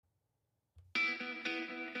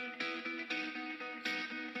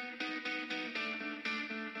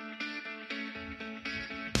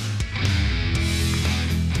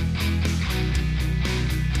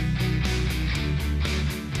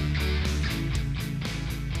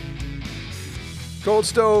Cold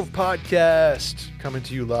Stove Podcast coming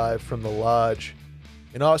to you live from the Lodge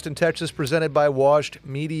in Austin, Texas, presented by Washed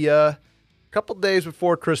Media. A couple days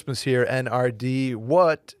before Christmas here, NRD.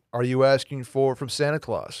 What are you asking for from Santa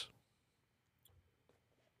Claus?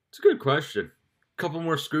 It's a good question. A couple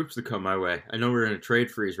more scoops to come my way. I know we're in a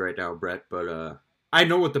trade freeze right now, Brett, but I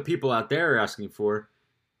know what the people out there are asking for.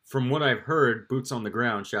 From what I've heard, boots on the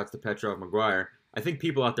ground, shouts to Petrov McGuire, I think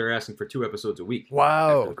people out there are asking for 2 episodes a week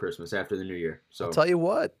Wow. after Christmas, after the New Year. So I'll tell you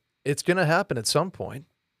what, it's going to happen at some point.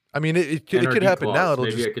 I mean, it could NRD happen clause. now.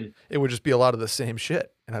 Maybe It would just be a lot of the same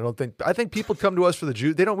shit. And I think people come to us for the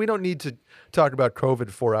juice. We don't need to talk about COVID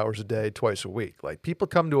 4 hours a day, twice a week. Like, people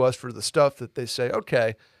come to us for the stuff that they say,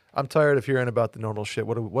 okay, I'm tired of hearing about the normal shit.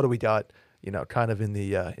 What do we got, kind of in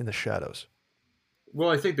the shadows? Well,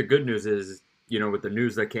 I think the good news is, with the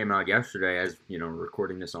news that came out yesterday, as,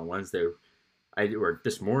 recording this on Wednesday, or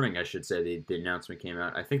this morning, I should say, the announcement came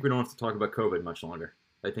out. I think we don't have to talk about COVID much longer.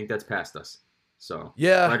 I think that's past us. So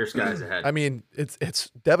yeah, brighter skies ahead. I mean, it's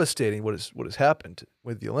devastating what has happened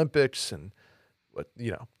with the Olympics and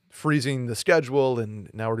freezing the schedule, and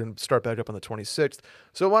now we're going to start back up on the 26th.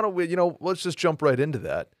 So why don't we, let's just jump right into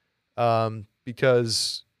that,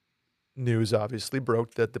 because news obviously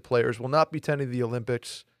broke that the players will not be attending the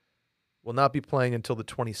Olympics, will not be playing until the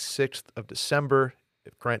 26th of December.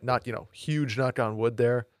 If Grant, not, huge knock on wood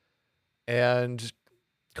there. And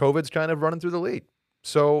COVID's kind of running through the league.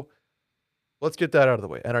 So let's get that out of the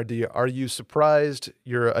way. NRD, are you surprised?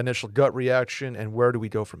 Your initial gut reaction, and where do we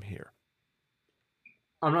go from here?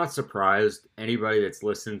 I'm not surprised. Anybody that's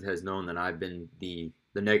listened has known that I've been the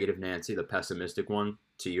negative Nancy, the pessimistic one,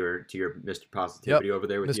 to your Mr. Positivity over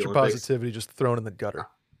there with the Mr. Olympics. Positivity just thrown in the gutter.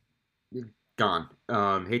 Gone.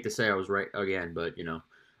 Hate to say I was right again, but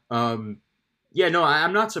I'm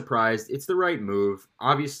not surprised. It's the right move.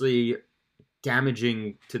 Obviously,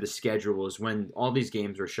 damaging to the schedule is when all these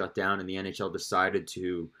games were shut down and the NHL decided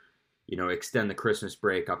to, extend the Christmas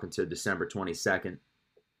break up until December 22nd.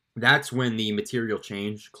 That's when the material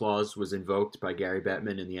change clause was invoked by Gary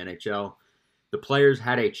Bettman in the NHL. The players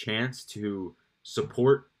had a chance to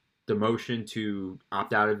support the motion to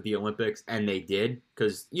opt out of the Olympics, and they did,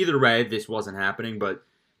 because either way, this wasn't happening, but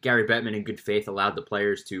Gary Bettman in good faith allowed the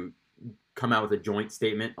players to come out with a joint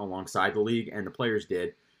statement alongside the league, and the players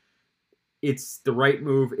did. It's the right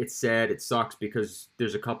move. It's sad. It sucks because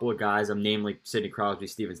there's a couple of guys, namely Sidney Crosby,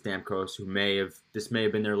 Steven Stamkos, this may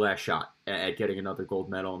have been their last shot at getting another gold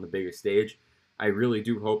medal on the biggest stage. I really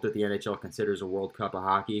do hope that the NHL considers a World Cup of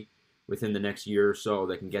hockey within the next year or so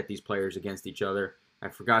that can get these players against each other. I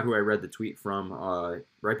forgot who I read the tweet from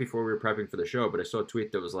right before we were prepping for the show, but I saw a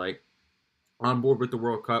tweet that was like, on board with the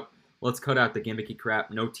World Cup, let's cut out the gimmicky crap,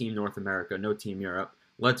 no Team North America, no Team Europe.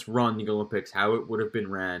 Let's run the Olympics how it would have been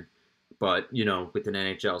ran, but, with an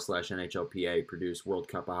NHL/NHLPA produced World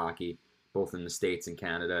Cup of hockey, both in the States and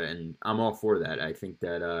Canada, and I'm all for that. I think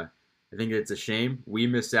it's a shame. We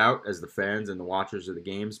miss out as the fans and the watchers of the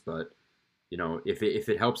games, but, if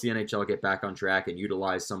it helps the NHL get back on track and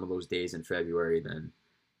utilize some of those days in February, then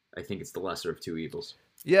I think it's the lesser of two evils.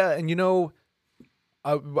 Yeah, and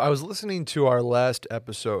I was listening to our last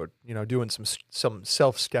episode, doing some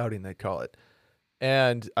self-scouting, they call it.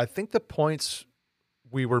 And I think the points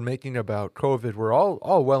we were making about COVID were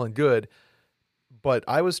all well and good, but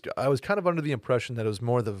I was kind of under the impression that it was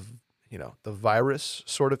more the virus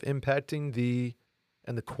sort of impacting the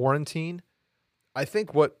quarantine. I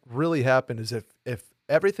think what really happened is if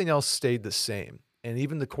everything else stayed the same and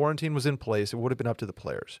even the quarantine was in place, it would have been up to the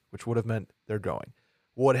players, which would have meant they're going.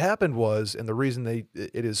 What happened was, and the reason it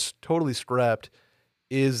is totally scrapped,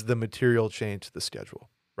 is the material change to the schedule,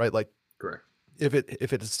 right? Like, correct. If it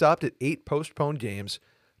had stopped at 8 postponed games,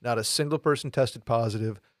 not a single person tested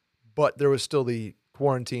positive, but there was still the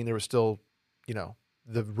quarantine, there was still,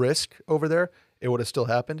 the risk over there, it would have still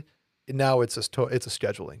happened. And now it's a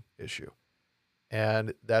scheduling issue,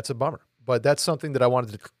 and that's a bummer. But that's something that I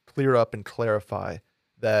wanted to clear up and clarify,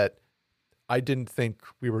 that I didn't think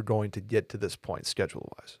we were going to get to this point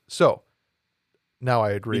schedule-wise. So now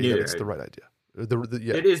I agree that it's the right idea.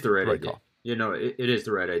 It is the right idea. Call. It is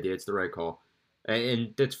the right idea. It's the right call.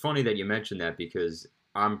 And it's funny that you mentioned that, because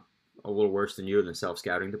I'm a little worse than you in the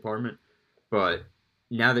self-scouting department. But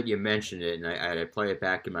now that you mentioned it, and I play it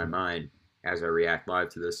back in my mind as I react live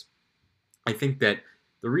to this, I think that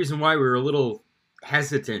the reason why we were a little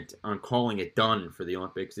hesitant on calling it done for the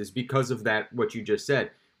Olympics is because of that, what you just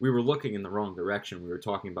said. We were looking in the wrong direction. We were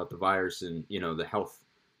talking about the virus and, the health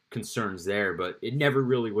concerns there, but it never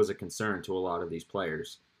really was a concern to a lot of these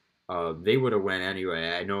players. They would have went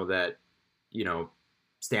anyway. I know that,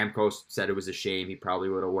 Stamkos said it was a shame. He probably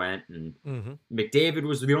would have went. And Mm-hmm. McDavid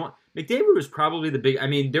was McDavid was probably the big. I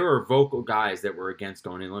mean, there were vocal guys that were against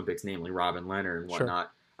going to the Olympics, namely Robin Leonard and whatnot.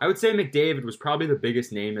 Sure. I would say McDavid was probably the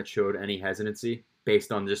biggest name that showed any hesitancy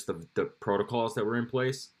based on just the protocols that were in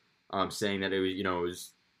place, saying that it was it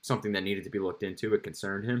was something that needed to be looked into. It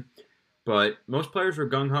concerned him, but most players were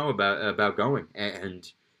gung ho about going,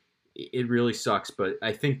 and it really sucks. But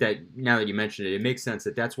I think that now that you mention it, it makes sense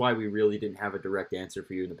that that's why we really didn't have a direct answer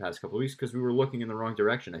for you in the past couple of weeks, because we were looking in the wrong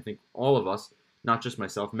direction. I think all of us, not just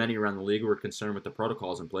myself, many around the league were concerned with the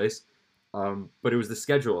protocols in place. But it was the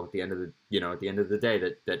schedule at the end of the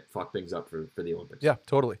day that fucked things up for the Olympics. Yeah,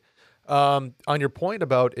 totally. On your point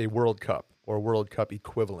about a World Cup or World Cup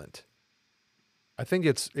equivalent, I think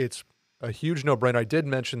it's a huge no-brainer. I did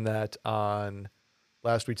mention that on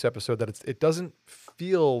last week's episode that it doesn't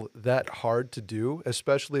feel that hard to do,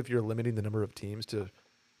 especially if you're limiting the number of teams to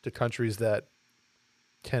countries that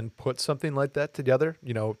can put something like that together.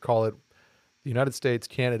 Call it the United States,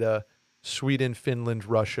 Canada, Sweden, Finland,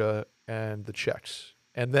 Russia, and the Czechs.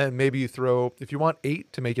 And then maybe you throw, if you want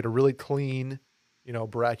 8 to make it a really clean,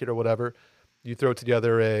 bracket or whatever, you throw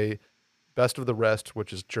together a best of the rest,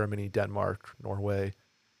 which is Germany, Denmark, Norway,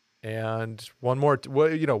 and one more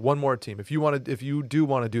team. If you do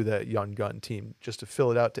want to do that young gun team just to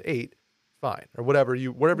fill it out to 8, fine, or whatever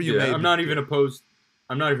you may. I'm not even opposed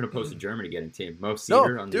to Germany getting team. Mo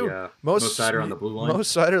Seider Mo Seider on the blue line. Mo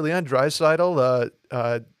Seider, Leon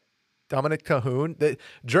Draisaitl, Dominic Cahoon.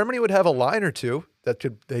 Germany would have a line or two that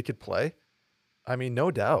they could play. I mean,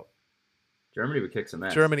 no doubt. Germany would kick some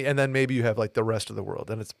ass. Germany, and then maybe you have like the rest of the world,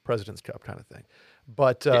 and it's President's Cup kind of thing.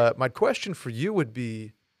 But my question for you would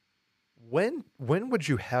be, when would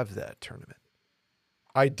you have that tournament?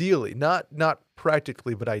 Ideally, not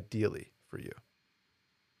practically, but ideally for you.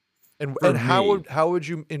 And how would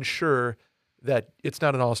you ensure that it's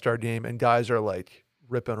not an all-star game and guys are like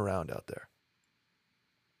ripping around out there?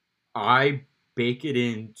 I bake it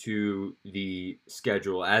into the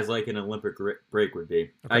schedule as like an Olympic break would be.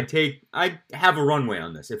 Okay. I have a runway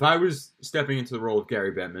on this. If I was stepping into the role of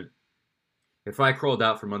Gary Bettman, if I crawled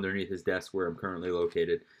out from underneath his desk where I'm currently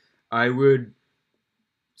located, I would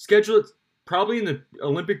schedule it probably in the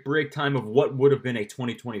Olympic break time of what would have been a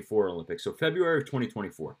 2024 Olympics. So February of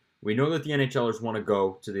 2024. We know that the NHLers want to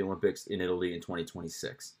go to the Olympics in Italy in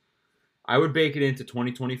 2026. I would bake it into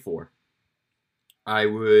 2024. I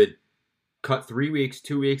would cut 3 weeks,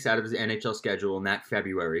 2 weeks out of the NHL schedule in that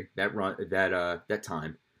February, that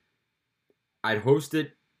time. I'd host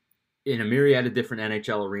it in a myriad of different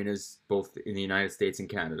NHL arenas, both in the United States and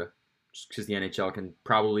Canada, just because the NHL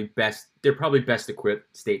they're probably best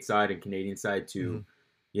equipped stateside and Canadian side to,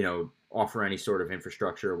 offer any sort of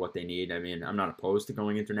infrastructure or what they need. I mean, I'm not opposed to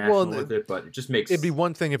going international with it, but it just makes it'd be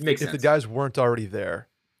one thing if the guys weren't already there.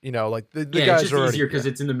 Like the guys it's just are easier because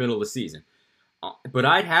it's in the middle of the season. But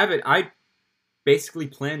I'd basically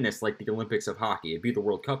plan this like the Olympics of hockey. It'd be the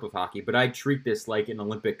World Cup of hockey, but I'd treat this like an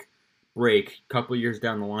Olympic break a couple of years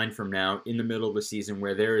down the line from now in the middle of the season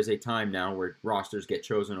where there is a time now where rosters get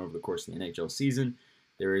chosen over the course of the NHL season.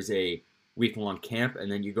 There is a week-long camp,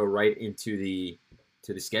 and then you go right into the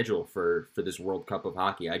schedule for this World Cup of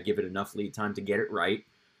hockey. I'd give it enough lead time to get it right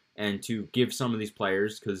and to give some of these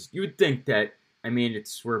players, because you would think that,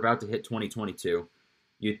 we're about to hit 2022.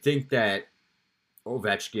 You'd think that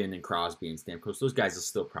Ovechkin and Crosby and Stamkos, those guys will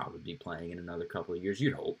still probably be playing in another couple of years,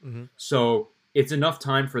 you'd hope. Mm-hmm. So it's enough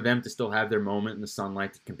time for them to still have their moment in the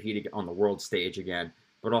sunlight to compete on the world stage again,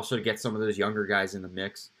 but also to get some of those younger guys in the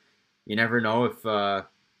mix. You never know if a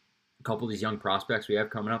couple of these young prospects we have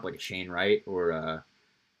coming up, like a Shane Wright or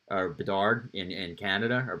Bedard in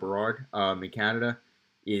Canada, or Berard in Canada,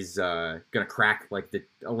 is going to crack like the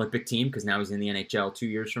Olympic team because now he's in the NHL 2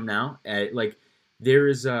 years from now. There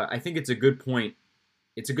is, I think it's a good point.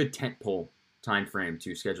 It's a good tentpole time frame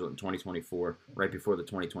to schedule it in 2024, right before the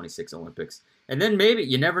 2026 Olympics. And then maybe,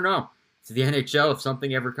 you never know, to the NHL, if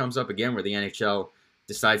something ever comes up again where the NHL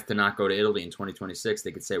decides to not go to Italy in 2026,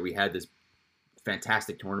 they could say we had this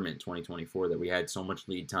fantastic tournament in 2024 that we had so much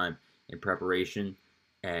lead time in preparation,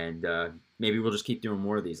 and maybe we'll just keep doing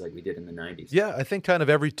more of these like we did in the 90s. Yeah, I think kind of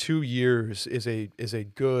every 2 years is a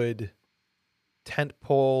good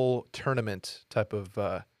tentpole tournament type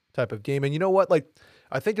of game. And you know what? Like,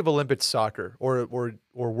 I think of Olympic soccer or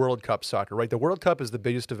World Cup soccer, right? The World Cup is the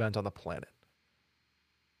biggest event on the planet,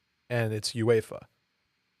 and it's UEFA.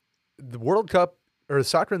 The World Cup or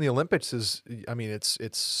soccer in the Olympics is,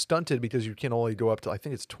 it's stunted because you can only go up to, I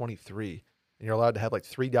think it's 23, and you're allowed to have like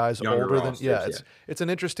 3 guys younger older rosters, than It's an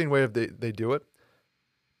interesting way of they do it.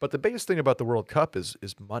 But the biggest thing about the World Cup is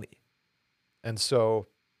money, and so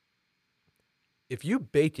if you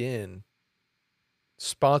bake in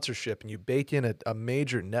sponsorship and you bake in a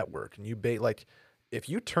major network and you bake like if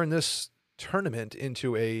you turn this tournament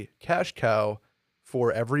into a cash cow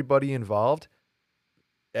for everybody involved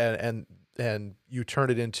and you turn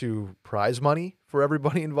it into prize money for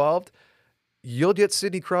everybody involved, you'll get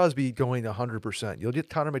Sidney Crosby going 100%. You'll get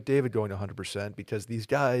Connor McDavid going 100% because these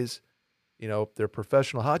guys, they're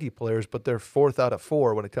professional hockey players, but they're fourth out of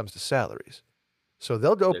four when it comes to salaries. So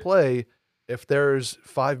they'll go play if there's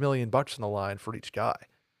 $5 million on the line for each guy.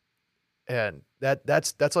 And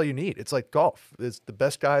that's all you need. It's like golf. It's the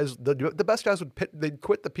best guys. The best guys they'd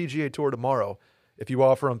quit the PGA Tour tomorrow if you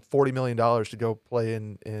offer them $40 million to go play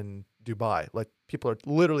in Dubai, like people are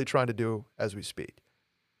literally trying to do as we speak.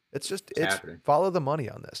 It's happening. Follow the money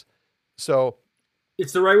on this. So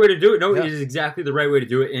it's the right way to do it. No, yeah. It is exactly the right way to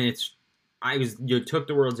do it. And you took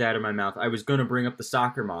the words out of my mouth. I was going to bring up the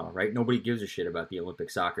soccer model, right? Nobody gives a shit about the Olympic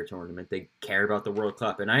soccer tournament. They care about the World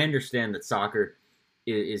Cup. And I understand that soccer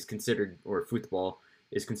is considered, or football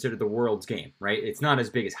is considered the world's game, right? It's not as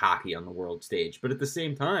big as hockey on the world stage. But at the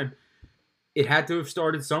same time, it had to have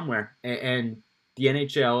started somewhere. And the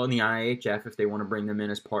NHL and the IIHF, if they want to bring them in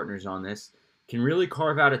as partners on this, can really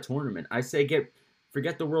carve out a tournament. I say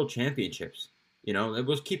forget the World Championships.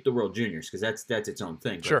 We'll keep the World Juniors because that's its own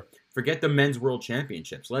thing. Sure. Forget the men's World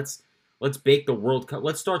Championships. Let's bake the World Cup.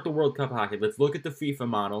 Let's start the World Cup hockey. Let's look at the FIFA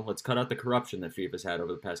model. Let's cut out the corruption that FIFA's had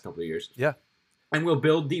over the past couple of years. Yeah. And we'll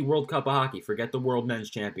build the World Cup of hockey. Forget the World Men's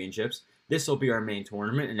Championships. This will be our main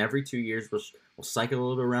tournament, and every 2 years we'll cycle a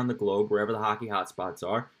little bit around the globe, wherever the hockey hotspots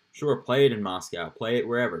are. Sure, play it in Moscow, play it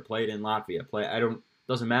wherever, play it in Latvia,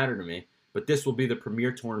 doesn't matter to me. But this will be the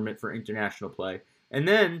premier tournament for international play. And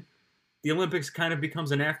then the Olympics kind of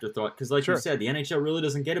becomes an afterthought because, like you said, the NHL really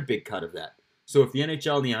doesn't get a big cut of that. So if the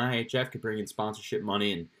NHL and the IIHF could bring in sponsorship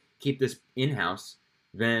money and keep this in-house,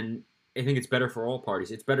 then I think it's better for all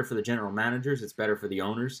parties. It's better for the general managers. It's better for the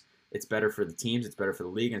owners. It's better for the teams. It's better for the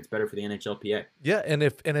league, and it's better for the NHLPA. Yeah, and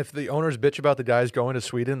if the owners bitch about the guys going to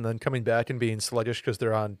Sweden and then coming back and being sluggish because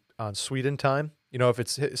they're on Sweden time, if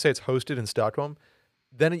it's hosted in Stockholm,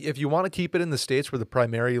 then if you want to keep it in the States where the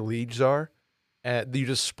primary leagues are, you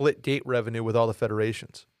just split gate revenue with all the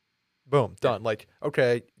federations. Boom, done. Like,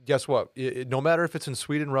 okay, guess what? No matter if it's in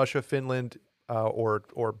Sweden, Russia, Finland,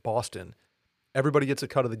 or Boston, everybody gets a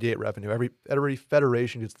cut of the gate revenue. Every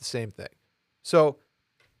federation gets the same thing. So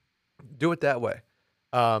do it that way.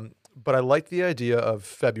 But I like the idea of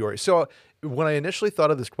February. So when I initially thought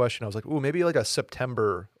of this question, I was like, ooh, maybe like a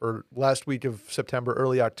September or last week of September,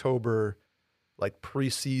 early October, like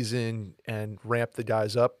preseason and ramp the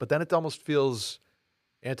guys up. But then it almost feels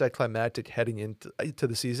anticlimactic heading into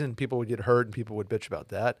the season. People would get hurt and people would bitch about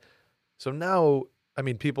that. So now, I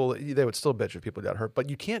mean, they would still bitch if people got hurt, but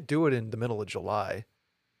you can't do it in the middle of July.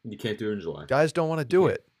 You can't do it in July. Guys don't want to do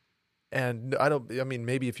it. And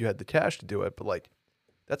maybe if you had the cash to do it, but like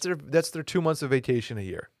that's their 2 months of vacation a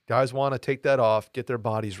year. Guys want to take that off, get their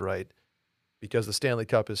bodies right because the Stanley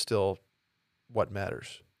Cup is still what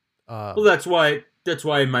matters. Well, that's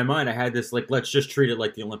why in my mind I had this, like, let's just treat it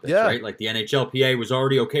like the Olympics, right? Like the NHLPA was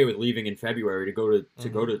already okay with leaving in February to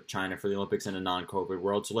go to China for the Olympics in a non-COVID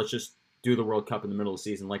world. So let's just do the World Cup in the middle of the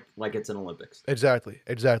season like it's an Olympics. Exactly.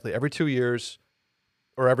 Every 2 years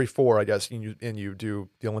or every 4, I guess, and you do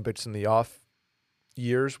the Olympics in the off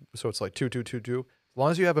years. So it's like 2. As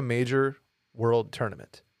long as you have a major world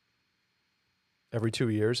tournament every 2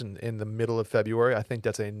 years and in the middle of February, I think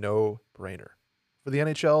that's a no-brainer. For the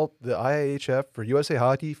NHL, the IIHF, for USA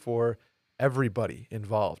Hockey, for everybody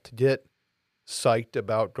involved to get psyched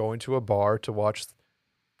about going to a bar to watch,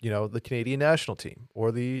 the Canadian national team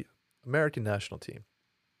or the American national team.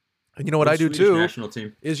 And you know what I do too national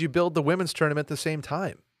team is you build the women's tournament at the same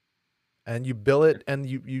time, and you bill it and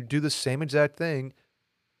you do the same exact thing,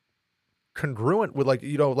 congruent with like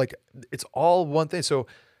it's all one thing. So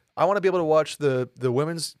I want to be able to watch the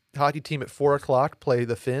women's hockey team at 4:00 play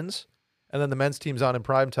the Finns. And then the men's team's on in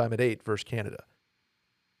prime time at 8 versus Canada.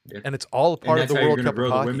 Yeah. And it's all a part of the World Cup of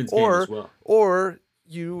hockey. Or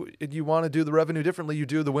you want to do the revenue differently, you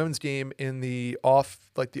do the women's game in the off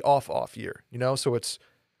year, So it's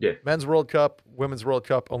men's World Cup, women's World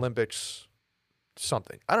Cup, Olympics,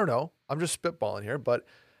 something. I don't know. I'm just spitballing here, but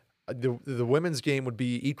the women's game would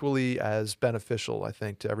be equally as beneficial, I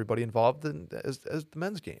think, to everybody involved as the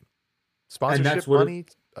men's game. Sponsorship money,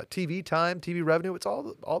 TV time, TV revenue, it's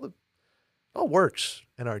all works,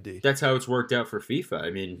 NRD. That's how it's worked out for FIFA. I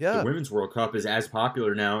mean, the Women's World Cup is as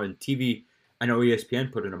popular now, and TV I know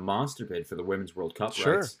ESPN put in a monster bid for the Women's World Cup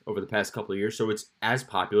Sure. rights over the past couple of years, so it's as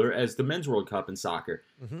popular as the Men's World Cup in soccer.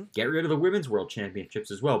 Mm-hmm. Get rid of the Women's World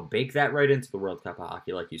Championships as well. Bake that right into the World Cup of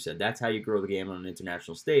hockey, like you said. That's how you grow the game on an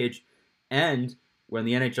international stage. And when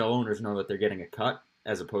the NHL owners know that they're getting a cut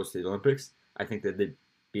as opposed to the Olympics, I think that they'd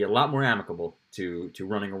be a lot more amicable to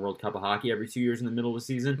running a World Cup of hockey every 2 years in the middle of the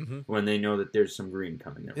season Mm-hmm. when they know that there's some green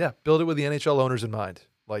coming there. Yeah, build it with the NHL owners in mind,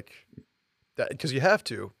 like that, because you have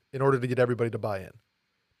to in order to get everybody to buy in.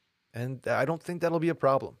 And I don't think that'll be a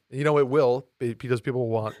problem. You know, it will because people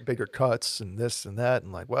want bigger cuts and this and that,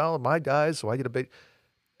 and like, well, my guys, so I get a big.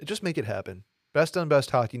 Just make it happen. Best on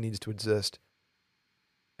best hockey needs to exist,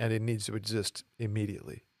 and it needs to exist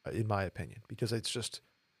immediately, in my opinion, because it's just,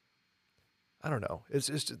 I don't know. It's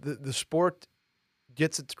just the sport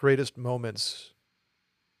gets its greatest moments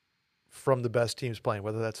from the best teams playing,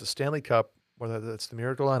 whether that's the Stanley Cup, whether that's the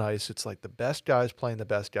Miracle on Ice. It's like the best guys playing the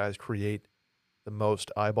best guys create the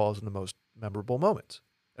most eyeballs and the most memorable moments.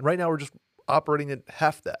 And right now we're just operating at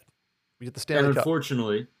half that. We get the Stanley And Cup.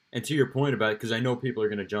 unfortunately, and to your point about it, because I know people are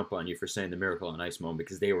going to jump on you for saying the Miracle on Ice moment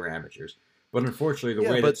because they were amateurs. But unfortunately,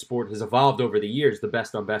 the way that sport has evolved over the years, the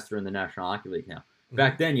best on best are in the National Hockey League now.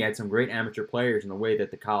 Back then, you had some great amateur players, and the way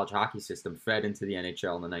that the college hockey system fed into the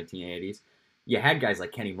NHL in the 1980s, you had guys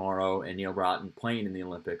like Kenny Morrow and Neil Broughton playing in the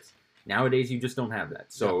Olympics. Nowadays, you just don't have that.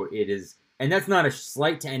 So it is, and that's not a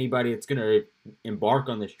slight to anybody that's going to embark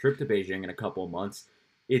on this trip to Beijing in a couple of months.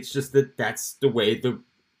 It's just that that's the way the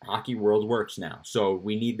hockey world works now. So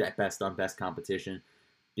we need that best on best competition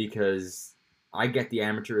because I get the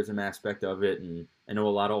amateurism aspect of it, and I know a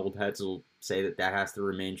lot of old heads will say that that has to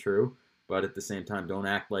remain true. But at the same time, don't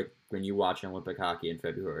act like when you watch Olympic hockey in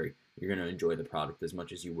February, you're going to enjoy the product as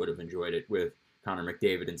much as you would have enjoyed it with Connor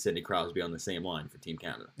McDavid and Sidney Crosby on the same line for Team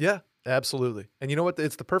Canada. Yeah, absolutely. And you know what?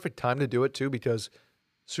 It's the perfect time to do it, too, because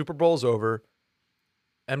Super Bowl's over.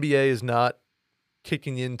 NBA is not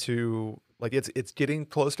kicking into, like, it's getting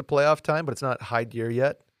close to playoff time, but it's not high gear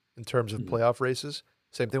yet in terms of playoff races.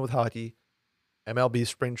 Same thing with hockey. MLB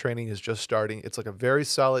spring training is just starting. It's like a very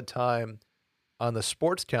solid time on the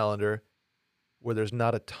sports calendar where there's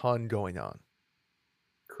not a ton going on.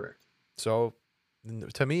 Correct. So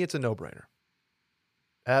to me, it's a no-brainer.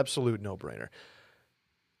 Absolute no-brainer.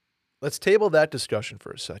 Let's table that discussion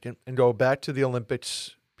for a second and go back to the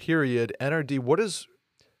Olympics period. NRD,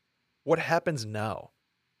 what happens now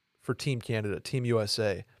for Team Canada, Team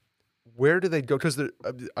USA? Where do they go? Because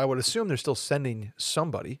I would assume they're still sending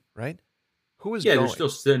somebody, right? Who is going? They're still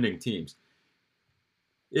sending teams.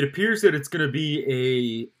 It appears that it's going to be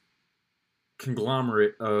a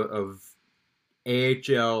conglomerate of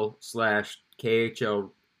AHL/KHL,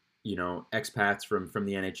 expats from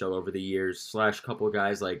the NHL over the years, / couple of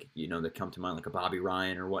guys like, that come to mind, like a Bobby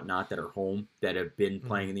Ryan or whatnot, that are home, that have been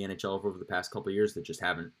playing in the NHL over the past couple of years that just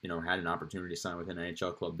haven't, had an opportunity to sign with an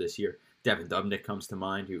NHL club this year. Devin Dubnyk comes to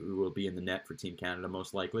mind, who will be in the net for Team Canada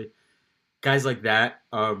most likely. Guys like that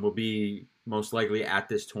will be most likely at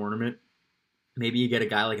this tournament. Maybe you get a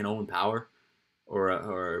guy like an Owen Power or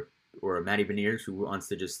a Matty Beniers who wants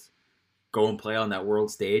to just go and play on that world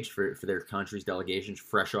stage for their country's delegations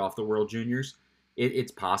fresh off the World Juniors.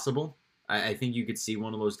 It's possible. I think you could see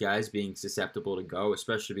one of those guys being susceptible to go,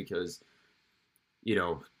 especially because,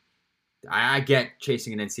 I get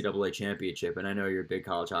chasing an NCAA championship, and I know you're a big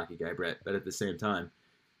college hockey guy, Brett, but at the same time,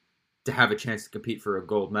 to have a chance to compete for a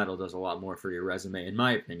gold medal does a lot more for your resume, in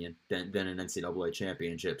my opinion, than an NCAA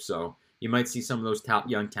championship. So you might see some of those top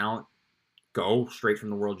young talent go straight from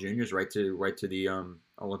the World Juniors right to the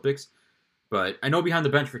Olympics. But I know behind the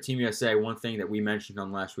bench for Team USA, one thing that we mentioned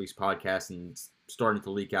on last week's podcast and it's starting to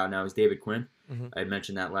leak out now is David Quinn. Mm-hmm. I had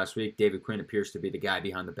mentioned that last week. David Quinn appears to be the guy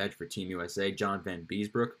behind the bench for Team USA. John Van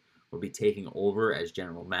Beesbrook will be taking over as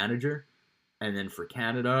general manager. And then for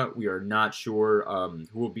Canada, we are not sure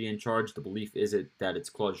who will be in charge. The belief is that it's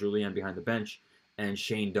Claude Julien behind the bench and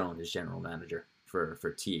Shane Doan is general manager for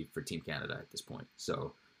Team Canada at this point.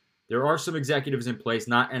 So there are some executives in place,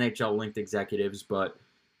 not NHL-linked executives, but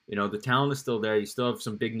the talent is still there. You still have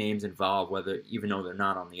some big names involved, even though they're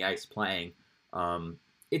not on the ice playing.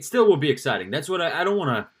 It still will be exciting. That's what I don't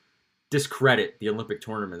want to discredit the Olympic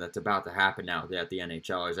tournament that's about to happen now at the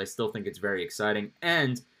NHLers. I still think it's very exciting,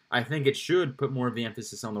 and I think it should put more of the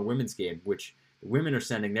emphasis on the women's game, which the women are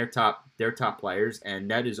sending their top players,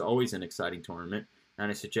 and that is always an exciting tournament.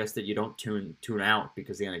 And I suggest that you don't tune out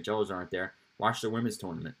because the NHLers aren't there. Watch the women's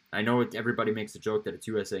tournament. I know everybody makes a joke that it's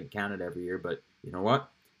USA and Canada every year, but you know what?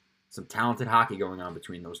 Some talented hockey going on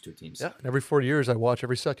between those two teams. Yeah, and every 4 years I watch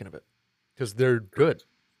every second of it because they're good.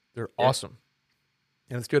 They're awesome.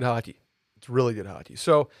 And it's good hockey. It's really good hockey.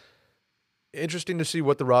 So Interesting to see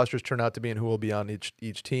what the rosters turn out to be and who will be on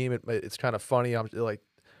each team. It's kind of funny. I'm like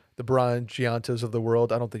the Brian Giantas of the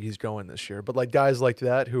world. I don't think he's going this year, but like guys like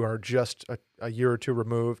that who are just a year or two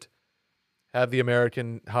removed, have the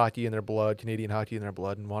American hockey in their blood, Canadian hockey in their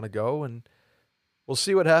blood, and want to go. And we'll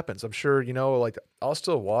see what happens. I'm sure, like I'll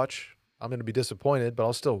still watch. I'm going to be disappointed, but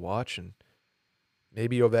I'll still watch. And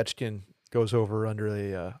maybe Ovechkin goes over under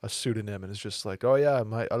a pseudonym and is just like, oh yeah,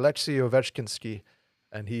 my Alexei Ovechkinsky,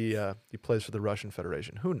 and he plays for the Russian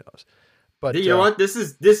Federation. Who knows? But you know what? This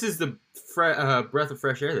is the breath of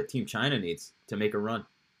fresh air that Team China needs to make a run.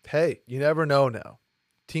 Hey, you never know now.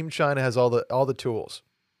 Team China has all the tools.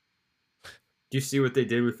 Do you see what they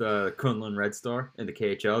did with Kunlun Red Star in the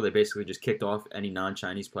KHL? They basically just kicked off any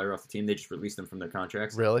non-Chinese player off the team. They just released them from their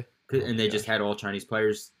contracts. Really? And they just had all Chinese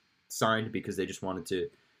players signed because they just wanted to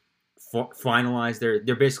finalize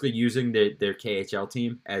they're basically using their KHL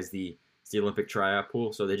team as the Olympic tryout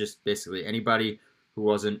pool. So they just basically anybody who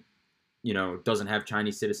wasn't, doesn't have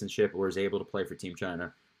Chinese citizenship or is able to play for Team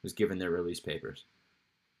China was given their release papers.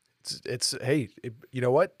 Hey, you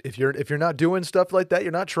know what? If you're not doing stuff like that,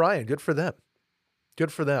 you're not trying. Good for them.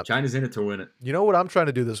 Good for them. China's in it to win it. You know what I'm trying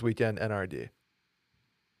to do this weekend, NRD?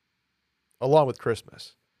 Along with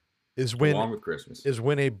Christmas. Is win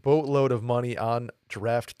a boatload of money on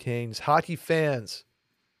DraftKings. Hockey fans,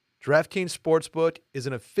 DraftKings Sportsbook is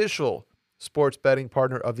an official sports betting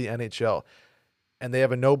partner of the NHL, and they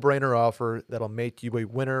have a no-brainer offer that'll make you a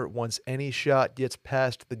winner once any shot gets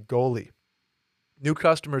past the goalie. New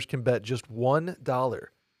customers can bet just $1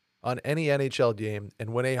 on any NHL game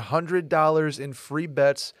and win $100 in free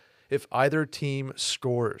bets if either team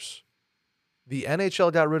scores. The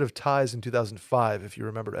NHL got rid of ties in 2005, if you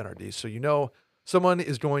remember NRD, so someone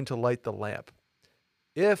is going to light the lamp.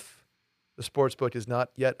 If the sportsbook is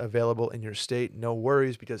not yet available in your state, no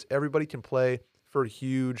worries, because everybody can play for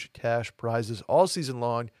huge cash prizes all season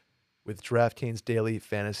long with DraftKings daily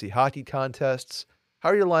fantasy hockey contests. How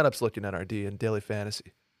are your lineups looking, NRD, in daily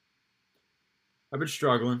fantasy? I've been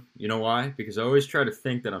struggling. You know why? Because I always try to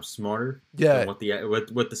think that I'm smarter than what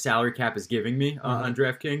the salary cap is giving me on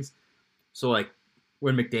DraftKings. So, like,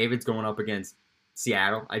 when McDavid's going up against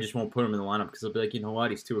Seattle, I just won't put him in the lineup because I'll be like, you know what?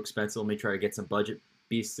 He's too expensive. Let me try to get some budget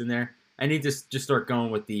beasts in there. I need to just start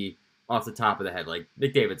going with the off the top of the head. Like,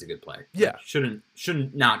 McDavid's a good player. Yeah. Like,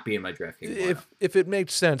 shouldn't not be in my DraftKings lineup. If it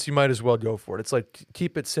makes sense, you might as well go for it. It's like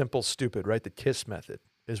keep it simple, stupid, right? The KISS method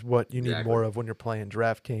is what you need more of when you're playing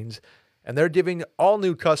DraftKings. And they're giving all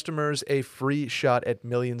new customers a free shot at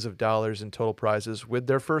millions of dollars in total prizes with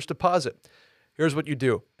their first deposit. Here's what you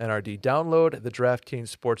do, NRD. Download the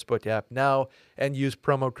DraftKings Sportsbook app now and use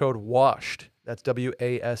promo code WASHED. That's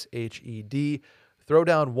WASHED. Throw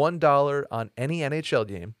down $1 on any NHL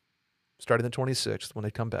game starting the 26th when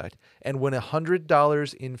they come back and win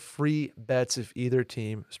 $100 in free bets if either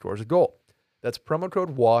team scores a goal. That's promo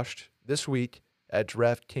code WASHED this week at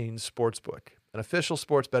DraftKings Sportsbook, an official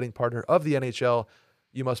sports betting partner of the NHL.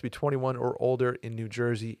 You must be 21 or older in New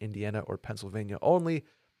Jersey, Indiana, or Pennsylvania only.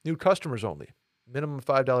 New customers only. Minimum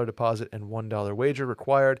 $5 deposit and $1 wager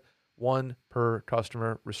required. One per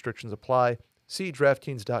customer. Restrictions apply. See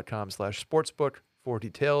DraftKings.com/sportsbook for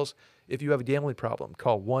details. If you have a gambling problem,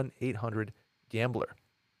 call 1-800-GAMBLER.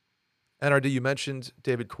 NRD, you mentioned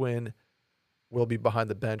David Quinn will be behind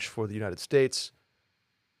the bench for the United States.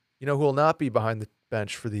 You know who will not be behind the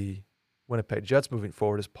bench for the Winnipeg Jets moving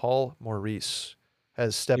forward is Paul Maurice.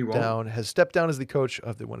 Has stepped down as the coach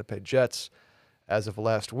of the Winnipeg Jets as of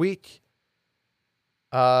last week.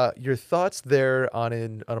 Your thoughts there on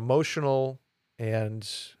an emotional and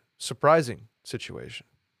surprising situation?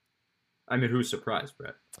 I mean, who's surprised,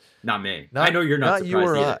 Brett? Not me. I know you're not surprised you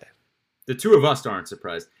or either. The two of us aren't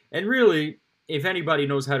surprised. And really, if anybody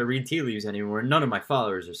knows how to read tea leaves anymore, none of my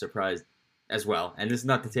followers are surprised as well. And this is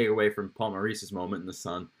not to take away from Paul Maurice's moment in the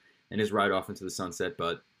sun and his ride off into the sunset,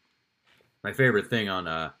 but my favorite thing on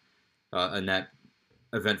that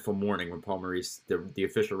eventful morning when Paul Maurice, the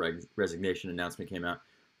official resignation announcement came out,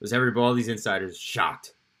 was all these insiders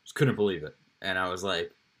shocked. Just couldn't believe it. And I was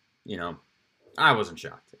like, I wasn't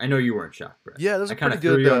shocked. I know you weren't shocked, Brett. Yeah, that's I kind of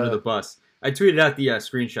threw you under the bus. I tweeted out the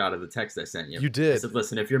screenshot of the text I sent you. You did. I said,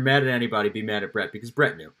 listen, if you're mad at anybody, be mad at Brett, because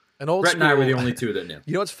Brett knew. Brett and I were the only two that knew.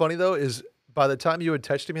 You know what's funny, though, is by the time you had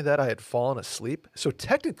texted me that, I had fallen asleep. So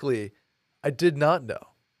technically, I did not know.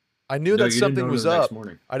 I knew that something was up.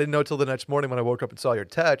 I didn't know till the next morning when I woke up and saw your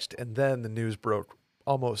text, and then the news broke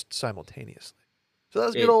almost simultaneously. So that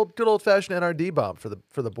was good old fashioned NRD bomb for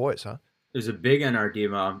the boys, huh? It was a big NRD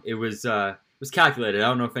bomb. It was calculated. I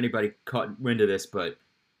don't know if anybody caught wind of this, but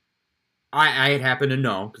I had happened to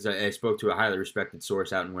know because I spoke to a highly respected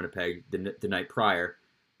source out in Winnipeg the night prior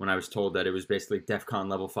when I was told that it was basically DEFCON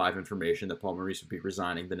level 5 information that Paul Maurice would be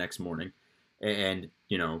resigning the next morning. And,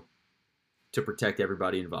 to protect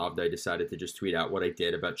everybody involved, I decided to just tweet out what I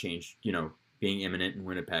did about change, being imminent in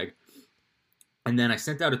Winnipeg. And then I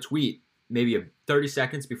sent out a tweet maybe 30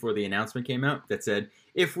 seconds before the announcement came out that said,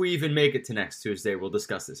 if we even make it to next Tuesday, we'll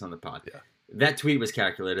discuss this on the pod. Yeah. That tweet was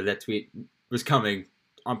calculated. That tweet was coming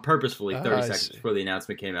on purposefully 30 seconds before the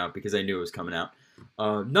announcement came out because I knew it was coming out.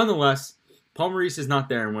 Nonetheless, Paul Maurice is not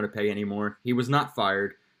there in Winnipeg anymore. He was not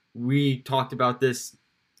fired. We talked about this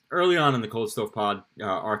early on in the Cold Stove Pod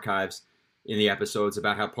archives in the episodes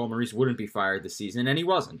about how Paul Maurice wouldn't be fired this season, and he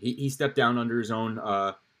wasn't. He stepped down under his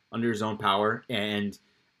own power, and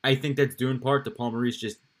I think that's due in part to Paul Maurice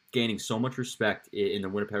just gaining so much respect in the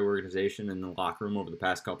Winnipeg organization and the locker room over the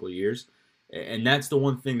past couple of years. And that's the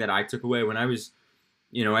one thing that I took away when I was,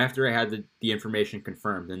 after I had the information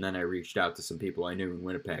confirmed, and then I reached out to some people I knew in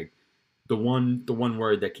Winnipeg. The one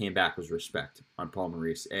word that came back was respect on Paul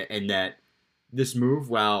Maurice, and that this move,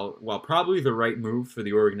 while probably the right move for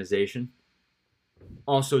the organization,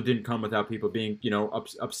 also didn't come without people being,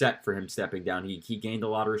 upset for him stepping down. He gained a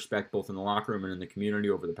lot of respect both in the locker room and in the community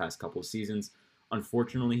over the past couple of seasons.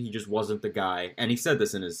 Unfortunately, he just wasn't the guy, and he said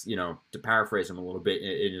this in his, to paraphrase him a little bit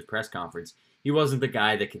in his press conference, he wasn't the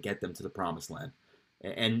guy that could get them to the promised land.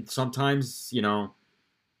 And sometimes,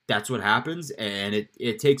 that's what happens, and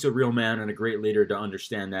it takes a real man and a great leader to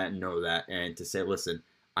understand that and know that, and to say, listen,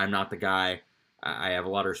 I'm not the guy. I have a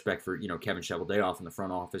lot of respect for, Kevin Cheveldayoff in the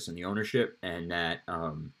front office and the ownership, and that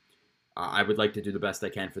I would like to do the best I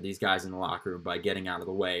can for these guys in the locker room by getting out of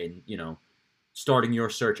the way and, starting your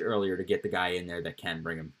search earlier to get the guy in there that can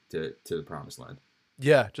bring him to the promised land.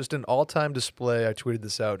 Yeah, just an all-time display. I tweeted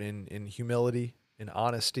this out in humility, in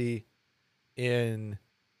honesty, in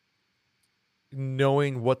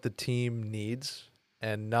knowing what the team needs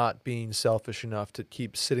and not being selfish enough to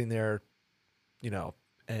keep sitting there,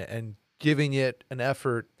 and giving it an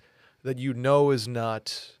effort that is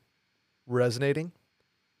not resonating.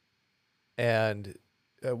 And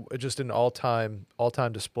just an all-time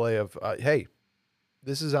display of, hey,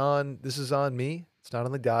 this is on me. It's not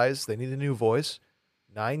on the guys. They need a new voice.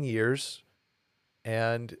 9 years,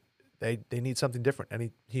 and they need something different.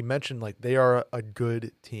 And he mentioned they are a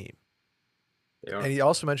good team. They are. And he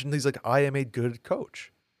also mentioned he's like, I am a good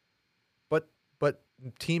coach. But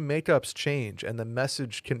team makeups change, and the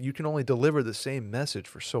message you can only deliver the same message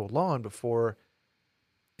for so long before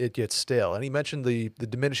it gets stale. And he mentioned the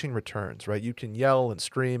diminishing returns, right? You can yell and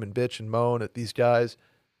scream and bitch and moan at these guys,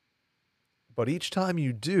 but each time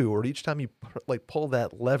you do, or each time you pull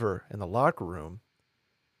that lever in the locker room,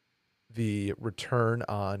 the return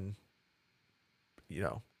on,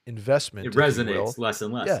 investment, it resonates less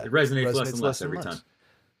and less. Yeah, it resonates less and less every time.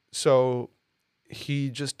 So he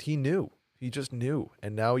just knew,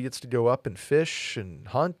 and now he gets to go up and fish and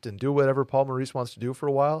hunt and do whatever Paul Maurice wants to do for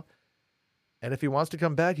a while. And if he wants to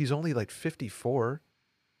come back, he's only 54.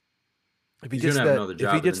 If he's gonna have another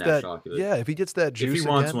job in the National Hockey League. Yeah, if he gets that juice, if he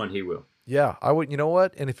wants again, one, he will. Yeah, I would. You know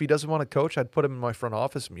what? And if he doesn't want to coach, I'd put him in my front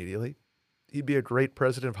office immediately. He'd be a great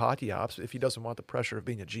president of hockey ops if he doesn't want the pressure of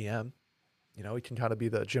being a GM. He can kind of be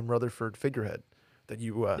the Jim Rutherford figurehead that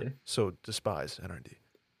you so despise, NRD.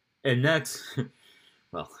 And that's,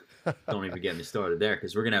 well, don't even get me started there,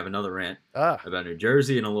 because we're going to have another rant about New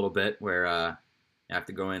Jersey in a little bit, where I have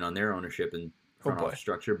to go in on their ownership and front office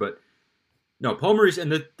structure. But no, Paul Maurice,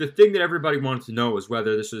 and the thing that everybody wanted to know was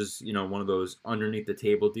whether this was, one of those underneath the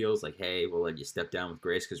table deals, like, hey, we'll let you step down with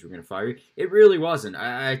grace because we're going to fire you. It really wasn't.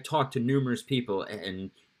 I talked to numerous people,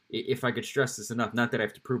 and if I could stress this enough, not that I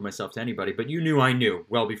have to prove myself to anybody, but I knew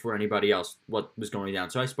well before anybody else what was going down.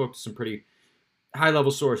 So I spoke to some pretty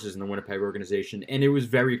high-level sources in the Winnipeg organization, and it was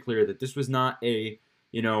very clear that this was not a,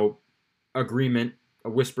 agreement, a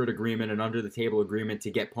whispered agreement, an under-the-table agreement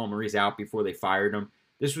to get Paul Maurice out before they fired him.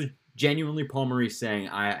 This was genuinely Paul Maurice saying,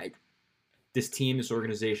 this team, this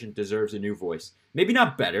organization deserves a new voice. Maybe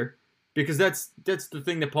not better, because that's the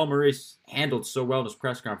thing that Paul Maurice handled so well in his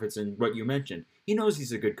press conference and what you mentioned. He knows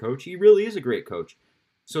he's a good coach. He really is a great coach.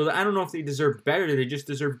 So I don't know if they deserve better. They just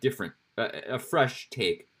deserve different, a fresh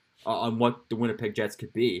take on what the Winnipeg Jets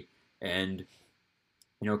could be. And,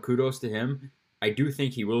 kudos to him. I do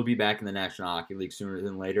think he will be back in the National Hockey League sooner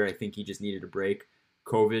than later. I think he just needed a break.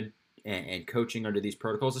 COVID and coaching under these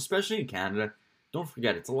protocols, especially in Canada. Don't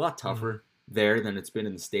forget, it's a lot tougher there than it's been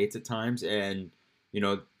in the States at times. And,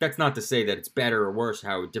 that's not to say that it's better or worse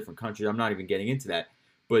how different countries, I'm not even getting into that.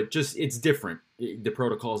 But just, it's different, the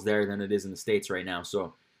protocols there than it is in the States right now.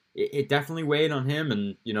 So it definitely weighed on him.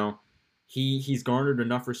 And, he's garnered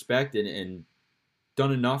enough respect and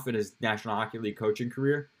done enough in his National Hockey League coaching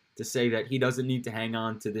career to say that he doesn't need to hang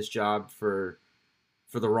on to this job for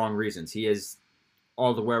the wrong reasons. He has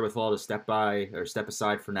all the wherewithal to step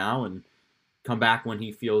aside for now and come back when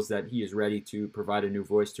he feels that he is ready to provide a new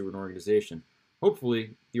voice to an organization.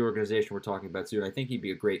 Hopefully, the organization we're talking about soon. I think he'd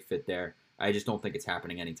be a great fit there. I just don't think it's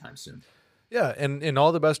happening anytime soon. Yeah, and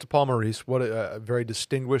all the best to Paul Maurice. What a very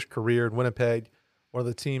distinguished career in Winnipeg. One of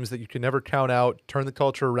the teams that you can never count out. Turn the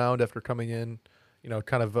culture around after coming in,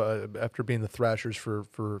 kind of after being the Thrashers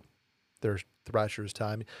for their Thrashers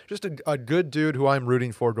time. Just a good dude who I'm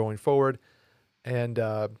rooting for going forward, and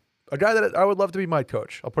a guy that I would love to be my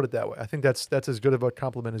coach. I'll put it that way. I think that's as good of a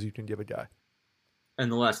compliment as you can give a guy.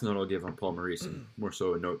 And the last note I'll give on Paul Maurice, and more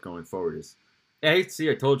so a note going forward, is A, see,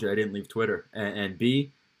 I told you I didn't leave Twitter, and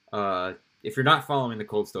B, if you're not following the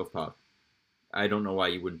Cold Stove Pod, I don't know why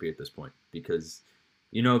you wouldn't be at this point, because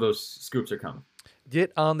you know those scoops are coming.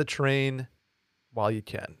 Get on the train while you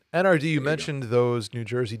can. NRD, you mentioned those New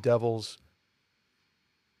Jersey Devils.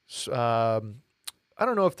 I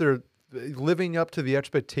don't know if they're living up to the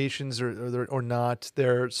expectations or not.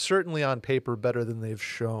 They're certainly on paper better than they've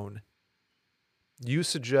shown. You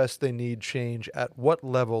suggest they need change at what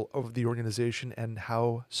level of the organization and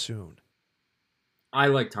how soon? I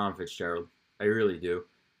like Tom Fitzgerald. I really do.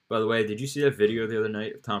 By the way, did you see that video the other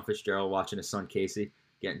night of Tom Fitzgerald watching his son Casey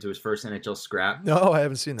get into his first NHL scrap? No, I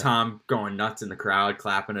haven't seen that. Tom going nuts in the crowd,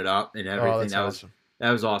 clapping it up and everything. Oh, that's awesome.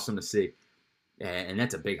 That was awesome to see. And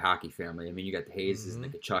that's a big hockey family. I mean, you got the Hayes and the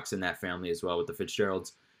Kachucks in that family as well with the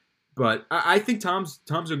Fitzgeralds. But I think Tom's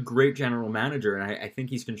a great general manager, and I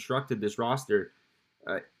think he's constructed this roster,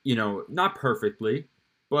 not perfectly,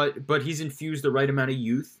 but he's infused the right amount of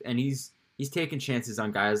youth, and he's taken chances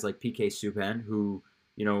on guys like PK Subban, who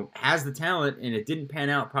has the talent, and it didn't pan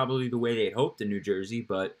out probably the way they had hoped in New Jersey.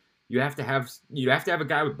 But you have to have a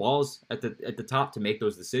guy with balls at the top to make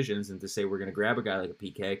those decisions and to say we're going to grab a guy like a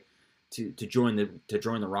PK to join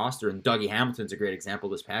the roster. And Dougie Hamilton's a great example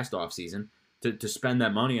this past offseason to spend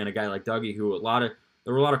that money on a guy like Dougie, who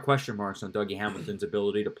there were a lot of question marks on Dougie Hamilton's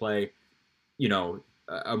ability to play,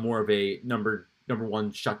 a more of a number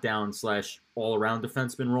one shutdown / all around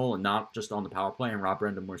defenseman role and not just on the power play and Rob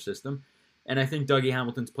Brendamore system. And I think Dougie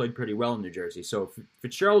Hamilton's played pretty well in New Jersey. So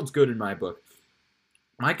Fitzgerald's good in my book.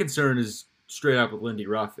 My concern is straight up with Lindy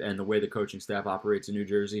Ruff and the way the coaching staff operates in New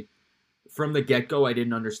Jersey. From the get-go, I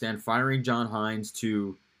didn't understand firing John Hines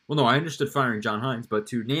I understood firing John Hines, but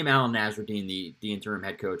to name Alan Nasreddine the interim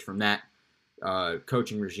head coach from that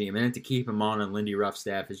coaching regime and then to keep him on Lindy Ruff's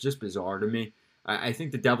staff is just bizarre to me. I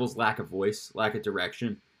think the Devils lack a voice, lack of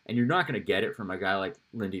direction, and you're not going to get it from a guy like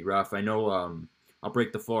Lindy Ruff. I know I'll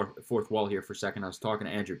break the fourth wall here for a second. I was talking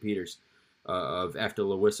to Andrew Peters of After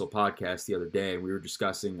the Whistle podcast the other day, and we were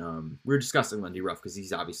discussing Lindy Ruff because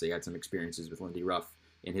he's obviously had some experiences with Lindy Ruff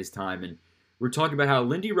in his time, and we're talking about how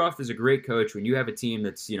Lindy Ruff is a great coach when you have a team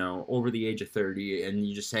that's over the age of 30, and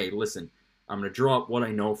you just say, listen, I'm going to draw up what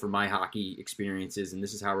I know from my hockey experiences, and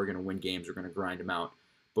this is how we're going to win games. We're going to grind them out.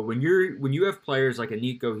 But when you have players like a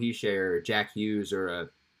Nico Hischier or Jack Hughes or a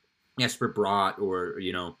Jesper Bratt or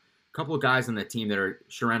a couple of guys on that team that are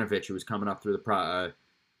Sharanovich, who was coming up through the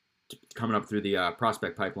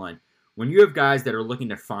prospect pipeline. When you have guys that are looking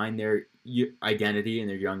to find their identity in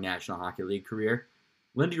their young National Hockey League career,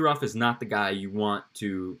 Lindy Ruff is not the guy you want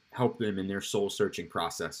to help them in their soul-searching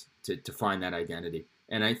process to find that identity.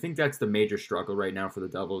 And I think that's the major struggle right now for the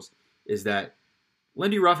Devils is that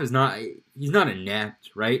Lindy Ruff he's not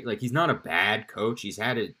inept, right? Like, he's not a bad coach. He's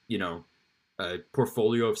had a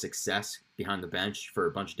portfolio of success behind the bench for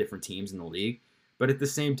a bunch of different teams in the league. But at the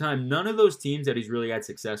same time, none of those teams that he's really had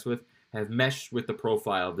success with have meshed with the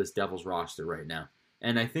profile of this Devils roster right now.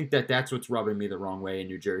 And I think that that's what's rubbing me the wrong way in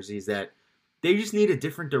New Jersey is that they just need a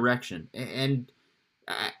different direction. And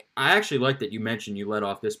I actually like that you led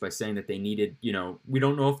off this by saying that they needed, we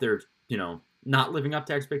don't know if they're, not living up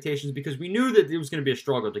to expectations because we knew that it was going to be a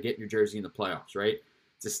struggle to get New Jersey in the playoffs, right?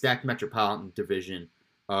 It's a stacked Metropolitan division.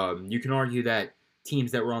 You can argue that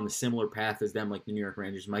teams that were on the similar path as them, like the New York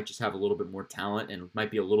Rangers, might just have a little bit more talent and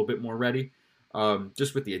might be a little bit more ready.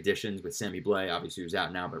 Just with the additions with Sammy Blais, obviously who's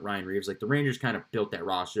out now, but Ryan Reeves, like the Rangers kind of built that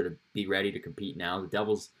roster to be ready to compete now. The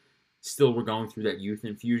Devils still were going through that youth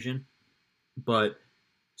infusion. But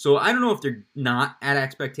so I don't know if they're not at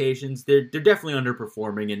expectations. They're definitely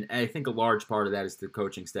underperforming, and I think a large part of that is the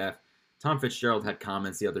coaching staff. Tom Fitzgerald had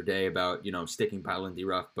comments the other day about, sticking by Lindy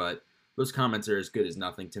Ruff, but those comments are as good as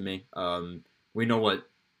nothing to me. We know what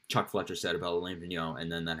Chuck Fletcher said about Alain Vigneault,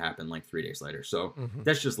 and then that happened like 3 days later. So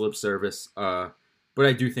that's just lip service. But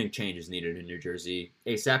I do think change is needed in New Jersey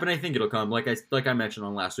ASAP, and I think it'll come. Like I mentioned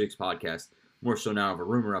on last week's podcast, more so now of a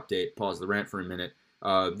rumor update. Pause the rant for a minute.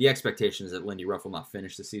 The expectation is that Lindy Ruff will not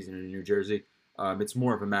finish the season in New Jersey. It's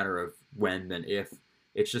more of a matter of when than if.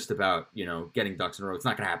 It's just about, getting ducks in a row. It's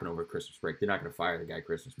not going to happen over Christmas break. They're not going to fire the guy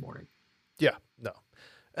Christmas morning. Yeah, no.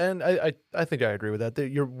 And I think I agree with that.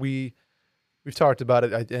 We've talked about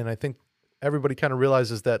it, and I think everybody kind of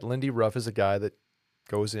realizes that Lindy Ruff is a guy that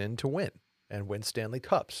goes in to win and win Stanley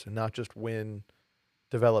Cups and not just win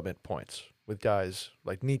development points with guys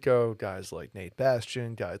like Nico, guys like Nate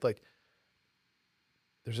Bastian, guys like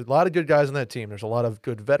there's a lot of good guys on that team. There's a lot of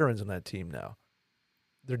good veterans on that team now.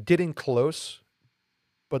 They're getting close,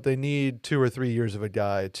 but they need 2 or 3 years of a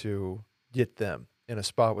guy to get them in a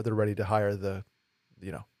spot where they're ready to hire the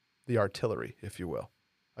artillery, if you will.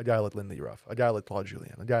 A guy like Lindy Ruff, a guy like Claude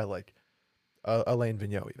Julien, a guy like Alain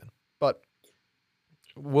Vigneault even. But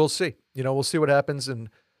we'll see. We'll see what happens, and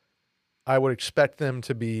I would expect them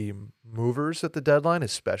to be movers at the deadline,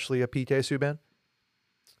 especially a PK Subban.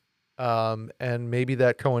 And maybe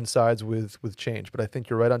that coincides with change. But I think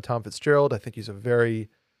you're right on Tom Fitzgerald. I think he's a very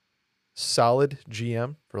solid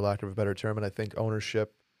GM, for lack of a better term, and I think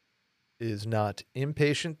ownership is not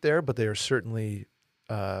impatient there, but they are certainly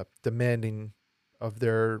demanding of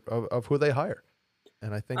who they hire.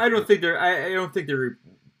 And I don't think they're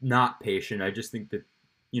not patient. I just think that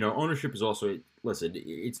ownership is also, listen,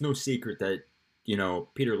 it's no secret that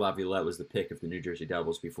Peter Laviolette was the pick of the New Jersey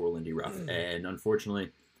Devils before Lindy Ruff, and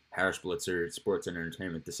unfortunately Harris Blitzer Sports and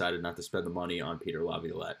Entertainment decided not to spend the money on Peter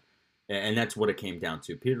Laviolette. And that's what it came down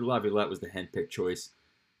to. Peter Laviolette was the handpicked choice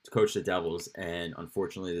to coach the Devils, and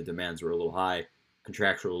unfortunately the demands were a little high,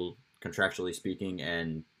 contractually speaking,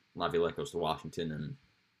 and Laviolette goes to Washington, and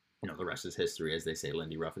the rest is history. As they say,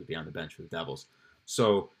 Lindy Ruff is beyond the bench for the Devils.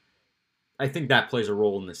 So I think that plays a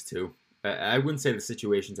role in this too. I wouldn't say the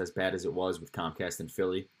situation's as bad as it was with Comcast and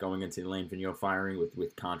Philly going into Alain Vigneault firing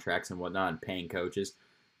with contracts and whatnot and paying coaches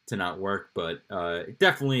to not work, but it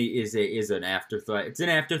definitely is an afterthought. It's an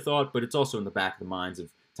afterthought, but it's also in the back of the minds of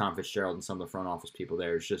Tom Fitzgerald and some of the front office people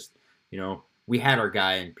there. It's just, we had our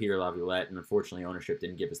guy in Peter Laviolette, and unfortunately ownership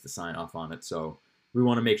didn't give us the sign off on it. So we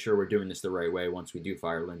want to make sure we're doing this the right way once we do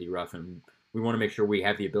fire Lindy Ruff, and we want to make sure we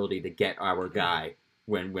have the ability to get our guy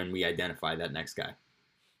when we identify that next guy.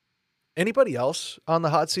 Anybody else on the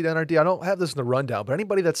hot seat NRD? I don't have this in the rundown, but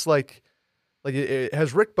anybody that's like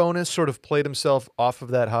has Rick Bowness sort of played himself off of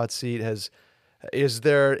that hot seat? Is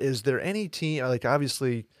there any team, like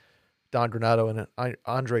obviously Don Granato and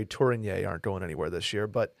Andre Tourigny aren't going anywhere this year,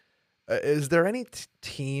 but is there any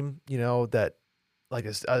team, that like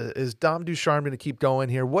is Dom Ducharme going to keep going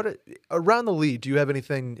here? What around the league, do you have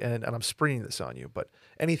anything, and I'm springing this on you, but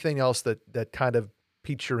anything else that kind of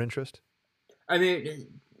piques your interest? I mean,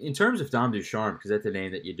 in terms of Dom Ducharme, because that's the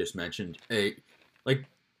name that you just mentioned,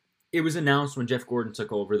 it was announced when Jeff Gordon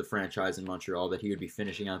took over the franchise in Montreal that he would be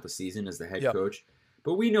finishing out the season as the head coach.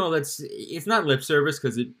 But we know it's not lip service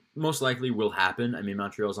because it most likely will happen. I mean,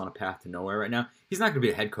 Montreal's on a path to nowhere right now. He's not going to be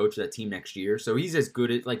the head coach of that team next year. So he's as good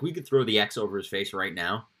at, we could throw the X over his face right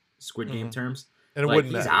now, Squid Game terms. And it wouldn't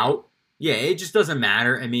he's matter. out. Yeah, it just doesn't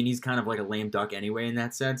matter. I mean, he's kind of like a lame duck anyway in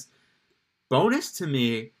that sense. Bowness,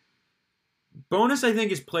 I think,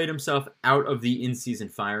 has played himself out of the in-season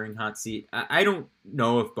firing hot seat. I don't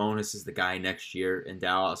know if Bowness is the guy next year in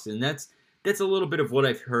Dallas, and that's a little bit of what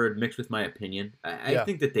I've heard mixed with my opinion. I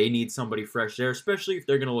think that they need somebody fresh there, especially if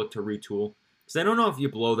they're going to look to retool. Because I don't know if you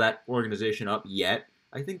blow that organization up yet.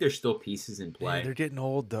 I think there's still pieces in play. Man, they're getting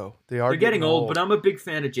old, though. They're getting old, but I'm a big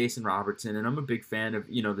fan of Jason Robertson, and I'm a big fan of,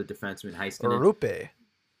 the defenseman Heiskanen. Rupe.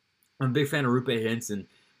 I'm a big fan of Rupe Hintz, and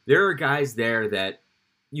there are guys there that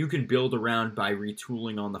you can build around by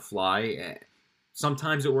retooling on the fly.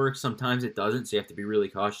 Sometimes it works, sometimes it doesn't, so you have to be really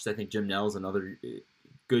cautious. I think Jim Nell's another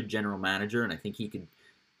good general manager, and I think he could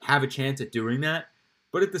have a chance at doing that.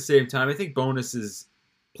 But at the same time, I think Bowness has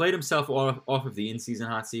played himself off of the in-season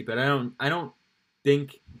hot seat, but I don't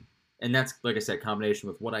think, and that's, like I said, combination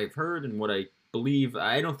with what I've heard and what I believe,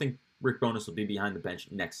 I don't think Rick Bowness will be behind the bench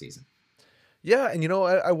next season. Yeah, and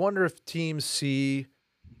I wonder if teams see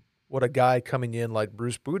what a guy coming in like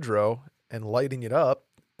Bruce Boudreau and lighting it up,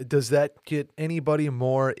 does that get anybody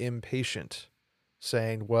more impatient,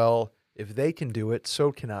 saying, well, if they can do it,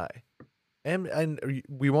 so can I? And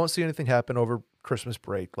we won't see anything happen over Christmas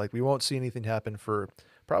break. Like, we won't see anything happen for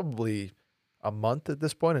probably a month at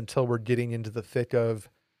this point until we're getting into the thick of,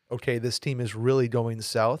 okay, this team is really going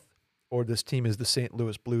south, or this team is the St.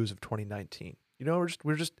 Louis Blues of 2019.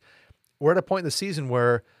 We're at a point in the season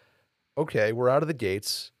where, okay, we're out of the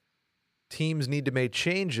gates. Teams need to make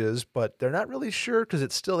changes, but they're not really sure because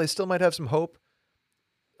they still might have some hope.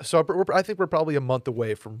 So I think we're probably a month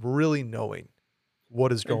away from really knowing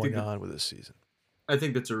what is going on with this season. I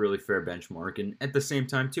think that's a really fair benchmark, and at the same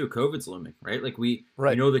time too, COVID's looming, right? Like we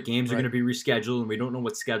Right. know that games are Right. going to be rescheduled, and we don't know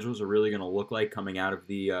what schedules are really going to look like coming out of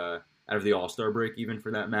the All Star break, even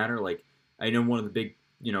for that matter. Like I know one of the big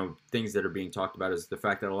things that are being talked about is the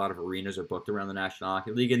fact that a lot of arenas are booked around the National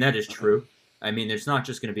Hockey League, and that is true. I mean, there's not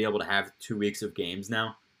just going to be able to have 2 weeks of games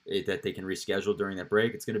now that they can reschedule during that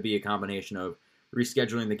break. It's going to be a combination of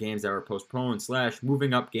rescheduling the games that were postponed /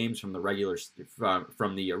 moving up games from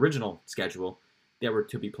from the original schedule that were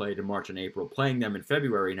to be played in March and April, playing them in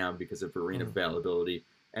February now because of arena availability,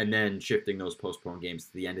 and then shifting those postponed games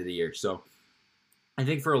to the end of the year. So I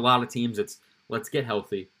think for a lot of teams, it's let's get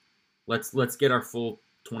healthy, let's get our full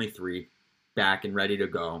 23 back and ready to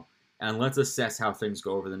go, and let's assess how things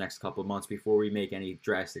go over the next couple of months before we make any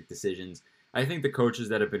drastic decisions. I think the coaches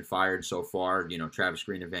that have been fired so far, Travis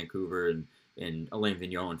Green in Vancouver and Alain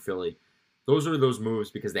Vigneault in Philly, those are those moves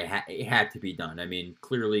because it had to be done. I mean,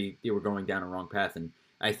 clearly they were going down a wrong path, and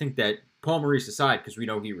I think that Paul Maurice aside, because we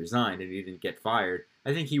know he resigned and he didn't get fired,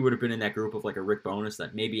 I think he would have been in that group of like a Rick Bowness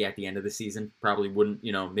that maybe at the end of the season probably wouldn't,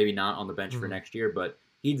 maybe not on the bench for next year, but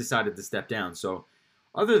he decided to step down. So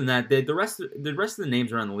other than that, the rest of the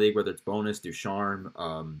names around the league, whether it's Bowness, Ducharme,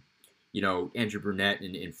 Andrew Brunette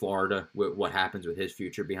in Florida, what happens with his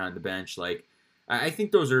future behind the bench, like. I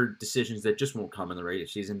think those are decisions that just won't come in the regular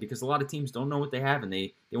season because a lot of teams don't know what they have and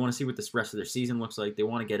they want to see what the rest of their season looks like. They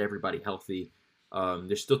want to get everybody healthy.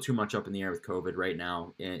 There's still too much up in the air with COVID right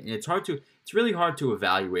now, and it's really hard to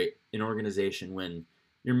evaluate an organization when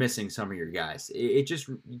you're missing some of your guys. It just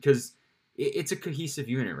because it's a cohesive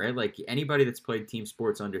unit, right? Like anybody that's played team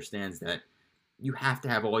sports understands that you have to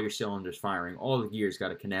have all your cylinders firing. All the gears got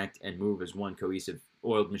to connect and move as one cohesive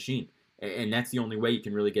oiled machine. And that's the only way you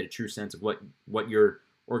can really get a true sense of what your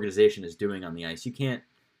organization is doing on the ice. You can't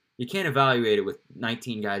evaluate it with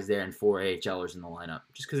 19 guys there and 4 AHLers in the lineup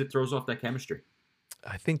just because it throws off that chemistry.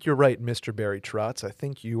 I think you're right, Mr. Barry Trotz. I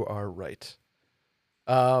think you are right.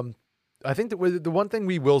 I think that the one thing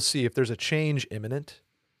we will see if there's a change imminent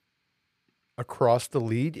across the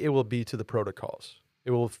league, it will be to the protocols. It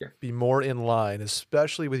will be more in line,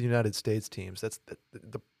 especially with United States teams. That's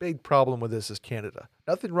the big problem with this is Canada.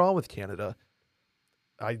 Nothing wrong with Canada.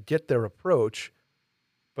 I get their approach,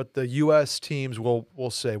 but the U.S. teams will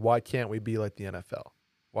say, why can't we be like the NFL?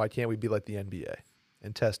 Why can't we be like the NBA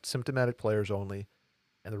and test symptomatic players only?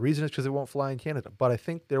 And the reason is because it won't fly in Canada. But I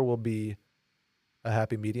think there will be a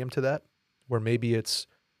happy medium to that where maybe it's,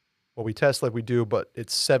 well, we test like we do, but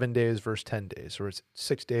it's 7 days versus 10 days, or it's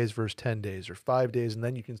 6 days versus 10 days, or 5 days, and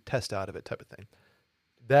then you can test out of it type of thing.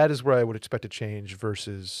 That is where I would expect a change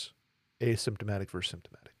versus asymptomatic versus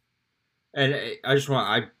symptomatic. And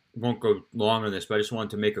I won't go long on this, but I just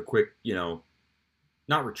wanted to make a quick,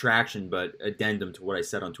 not retraction, but addendum to what I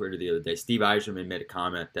said on Twitter the other day. Steve Yzerman made a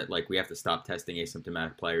comment that like we have to stop testing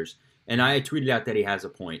asymptomatic players, and I tweeted out that he has a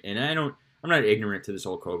point, and I'm not ignorant to this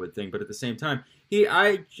whole COVID thing, but at the same time,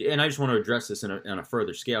 I just want to address this on a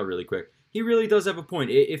further scale really quick. He really does have a point.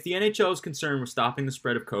 If the NHL is concerned with stopping the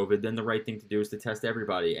spread of COVID, then the right thing to do is to test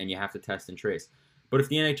everybody, and you have to test and trace. But if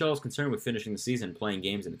the NHL is concerned with finishing the season, playing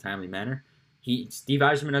games in a timely manner, Steve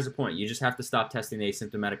Yzerman has a point. You just have to stop testing the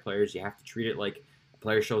asymptomatic players. You have to treat it like a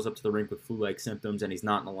player shows up to the rink with flu-like symptoms, and he's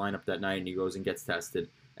not in the lineup that night, and he goes and gets tested,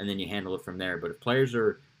 and then you handle it from there. But if players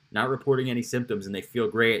are not reporting any symptoms and they feel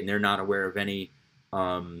great and they're not aware of any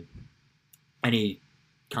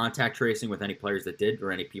contact tracing with any players that did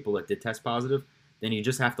or any people that did test positive, then you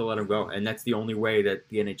just have to let them go. And that's the only way that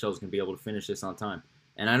the NHL is going to be able to finish this on time.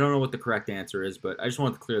 And I don't know what the correct answer is, but I just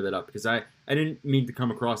wanted to clear that up because I didn't mean to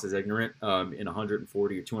come across as ignorant in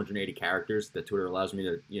 140 or 280 characters that Twitter allows me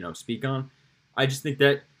to speak on. I just think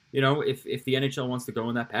that if the NHL wants to go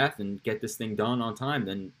in that path and get this thing done on time,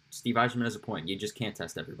 then Steve Yzerman has a point. You just can't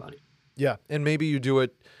test everybody. Yeah, and maybe you do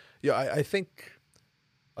it. Yeah, I think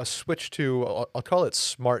a switch to I'll call it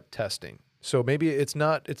smart testing. So maybe it's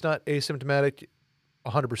not asymptomatic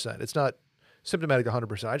 100%. It's not symptomatic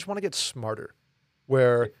 100%. I just want to get smarter,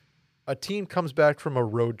 where a team comes back from a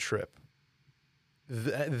road trip.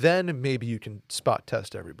 Then maybe you can spot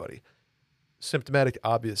test everybody. Symptomatic,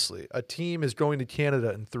 obviously. A team is going to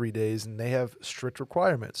Canada in 3 days and they have strict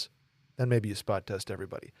requirements. Then maybe you spot test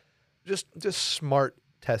everybody. Just smart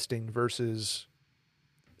testing versus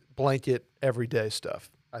blanket everyday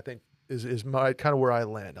stuff, I think is my kind of where I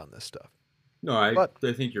land on this stuff. No, I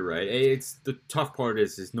think you're right. It's the tough part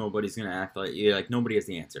is nobody's gonna act like nobody has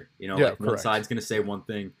the answer. One side's gonna say one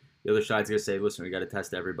thing, the other side's gonna say, listen, we got to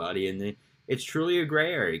test everybody, and it's truly a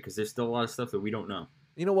gray area because there's still a lot of stuff that we don't know.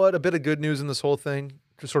 You know what? A bit of good news in this whole thing,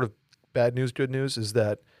 just sort of bad news, good news, is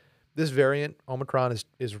that this variant, Omicron,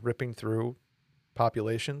 is ripping through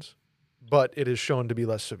populations. but it is shown to be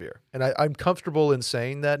less severe. And I'm comfortable in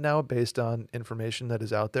saying that now based on information that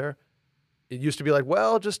is out there. It used to be like,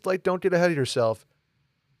 well, just like don't get ahead of yourself.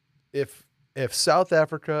 If South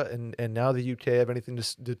Africa and now the UK have anything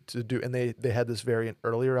to do, and they had this variant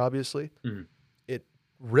earlier, obviously, it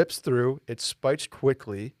rips through, it spikes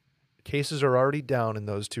quickly. Cases are already down in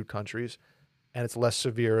those two countries, and it's less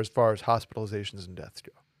severe as far as hospitalizations and deaths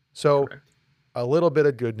go. So Correct. a little bit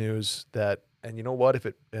of good news that, and you know what, if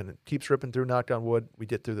it keeps ripping through, knock on wood, we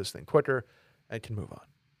get through this thing quicker and can move on.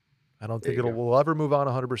 I don't think we'll ever move on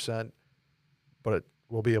 100%, but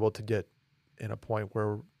we'll be able to get in a point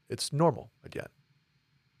where it's normal again.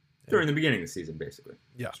 During the beginning of the season, basically.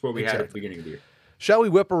 Yeah, that's what we had at the beginning of the year. Shall we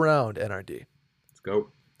whip around, NRD? Let's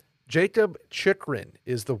go. Jakob Chychrun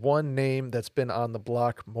is the one name that's been on the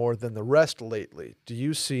block more than the rest lately. Do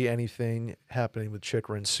you see anything happening with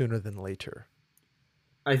Chychrun sooner than later?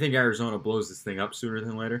 I think Arizona blows this thing up sooner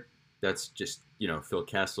than later. That's just, Phil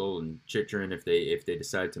Kessel and Chychrun if they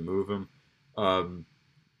decide to move him.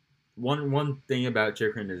 One thing about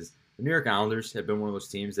Chychrun is the New York Islanders have been one of those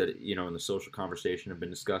teams that, in the social conversation have been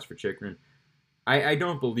discussed for Chychrun. I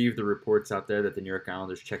don't believe the reports out there that the New York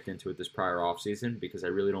Islanders checked into it this prior offseason because I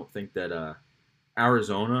really don't think that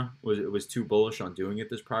Arizona was too bullish on doing it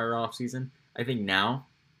this prior offseason. I think now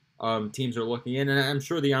teams are looking in, and I'm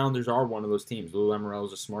sure the Islanders are one of those teams. Lou Lamoriello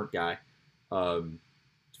is a smart guy.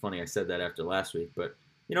 It's funny I said that after last week, but,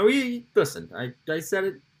 listen, I said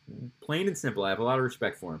it plain and simple. I have a lot of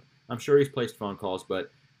respect for him. I'm sure he's placed phone calls,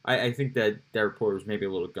 but I think that report was maybe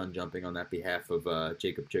a little gun jumping on that behalf of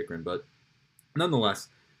Jakob Chychrun, but nonetheless,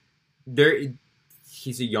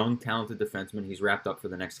 he's a young, talented defenseman. He's wrapped up for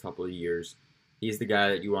the next couple of years. He's the guy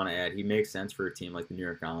that you want to add. He makes sense for a team like the New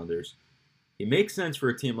York Islanders. He makes sense for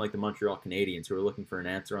a team like the Montreal Canadiens who are looking for an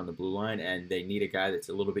answer on the blue line, and they need a guy that's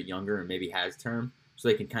a little bit younger and maybe has term so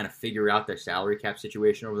they can kind of figure out their salary cap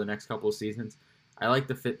situation over the next couple of seasons. I like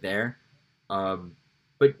the fit there.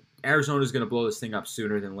 But Arizona's going to blow this thing up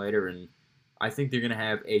sooner than later, and I think they're going to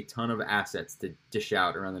have a ton of assets to dish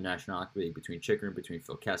out around the National Hockey League between Chychrun, between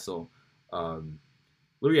Phil Kessel.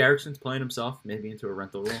 Louis Erickson's playing himself maybe into a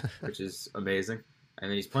rental role, which is amazing. I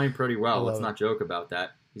mean, he's playing pretty well. Let's not joke about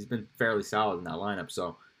that. He's been fairly solid in that lineup.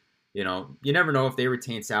 So, you never know if they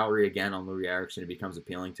retain salary again on Louis Erickson. It becomes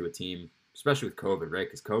appealing to a team, especially with COVID, right?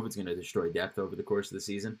 Because COVID's going to destroy depth over the course of the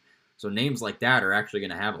season. So names like that are actually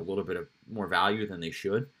going to have a little bit of more value than they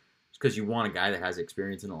should because you want a guy that has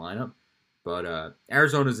experience in the lineup. But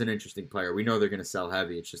Arizona's an interesting player. We know they're going to sell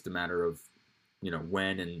heavy. It's just a matter of,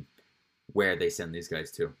 when and where they send these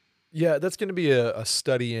guys to. Yeah, that's going to be a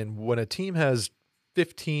study in when a team has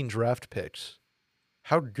 15 draft picks,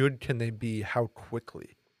 how good can they be, how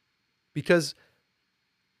quickly? Because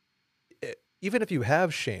even if you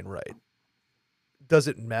have Shane Wright, does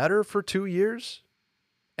it matter for 2 years?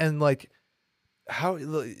 And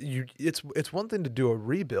it's one thing to do a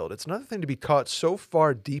rebuild. It's another thing to be caught so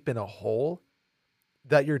far deep in a hole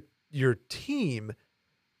that your team,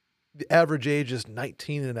 the average age is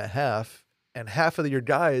 19 and a half, and half of your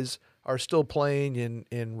guys are still playing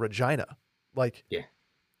in Regina. Yeah.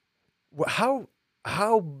 How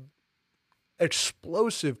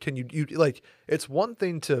explosive can you it's one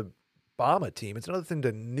thing to bomb a team. It's another thing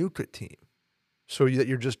to nuke a team. So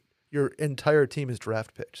that your entire team is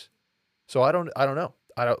draft picks. So I don't know.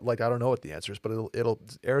 I don't know what the answer is, but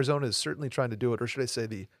Arizona is certainly trying to do it, or should I say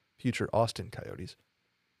the future Austin Coyotes.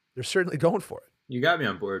 They're certainly going for it. You got me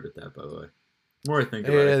on board with that, by the way. The more I think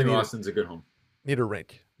about it, I think Austin's a good home. Need a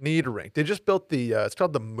rink. They just built the it's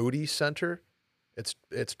called the Moody Center.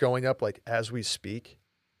 It's going up as we speak.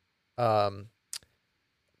 And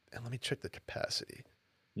let me check the capacity.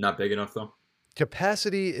 Not big enough though.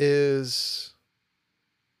 Capacity is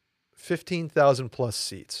 15,000 plus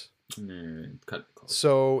seats.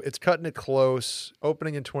 So it's cutting it close.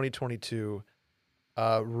 Opening in 2022.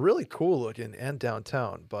 Really cool looking and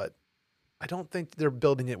downtown, but I don't think they're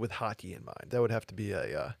building it with hockey in mind. That would have to be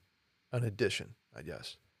an addition, I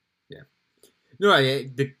guess. Yeah. No,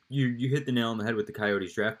 you hit the nail on the head with the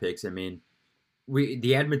Coyotes draft picks. I mean,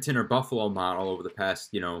 the Edmonton or Buffalo model over the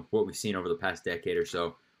past, what we've seen over the past decade or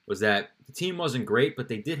so was that the team wasn't great, but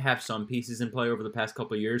they did have some pieces in play over the past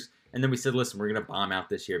couple of years. And then we said, listen, we're going to bomb out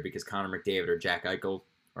this year because Connor McDavid or Jack Eichel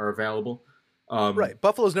are available. Right.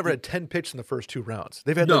 Buffalo's never had 10 picks in the first 2 rounds.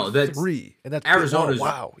 They've had 3, and that's Arizona's.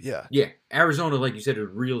 Wow, yeah. Yeah. Arizona, like you said,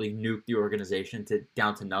 would really nuke the organization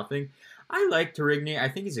down to nothing. I like Tourigny. I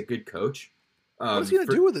think he's a good coach. What's he going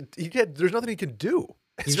to do with it? There's nothing he can do.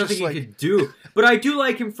 He's nothing he could do. But I do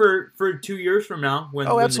like him for 2 years from now when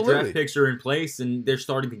the draft picks are in place and they're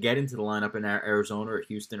starting to get into the lineup in Arizona or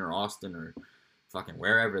Houston or Austin or fucking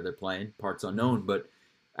wherever they're playing, parts unknown. But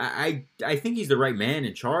I think he's the right man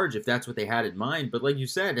in charge if that's what they had in mind. But like you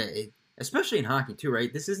said, especially in hockey too,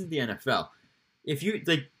 right? This isn't the NFL. If you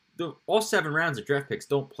like, all 7 rounds of draft picks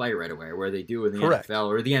don't play right away, where they do in the Correct. NFL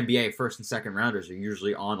or the NBA. First and second rounders are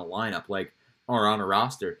usually on a lineup, like or on a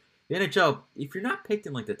roster. The NHL, if you're not picked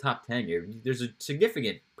in like the top 10, there's a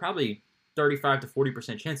significant, probably 35 to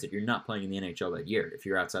 40% chance that you're not playing in the NHL that year if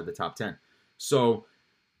you're outside the top 10. So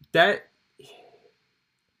is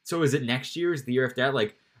it next year? Is the year after that?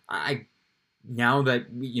 Like now that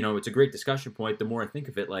it's a great discussion point. The more I think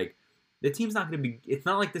of it, like the team's not going to be. It's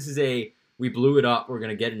not like this is we blew it up. We're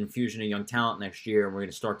going to get an infusion of young talent next year, and we're going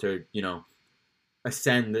to start to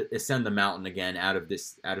ascend the mountain again out of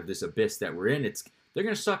this abyss that we're in. They're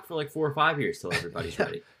going to suck for like 4 or 5 years till everybody's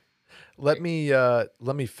ready. Let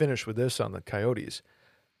me finish with this on the Coyotes.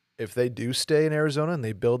 If they do stay in Arizona and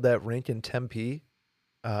they build that rink in Tempe,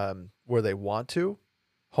 where they want to,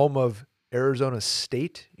 home of Arizona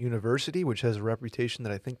State University, which has a reputation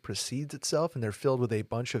that I think precedes itself, and they're filled with a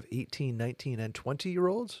bunch of 18, 19, and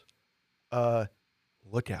 20-year-olds,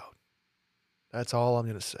 look out. That's all I'm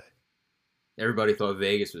going to say. Everybody thought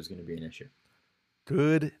Vegas was going to be an issue.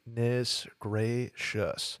 Goodness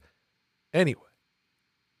gracious. Anyway,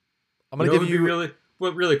 I'm going to give you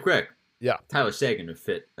really quick. Yeah, Tyler Seguin would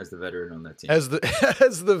fit as the veteran on that team. As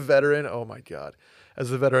the veteran, oh my God,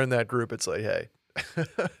 as the veteran in that group, it's like, hey,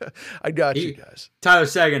 I got you guys. Tyler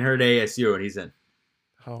Seguin heard ASU and he's in.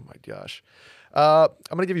 Oh my gosh, I'm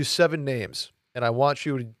going to give you 7 names, and I want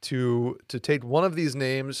you to take one of these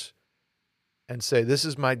names and say, this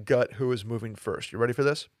is my gut. Who is moving first? You ready for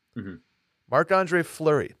this? Mm-hmm. Marc-Andre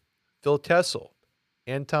Fleury, Phil Kessel,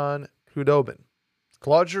 Anton Khudobin,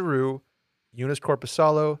 Claude Giroux, Eunice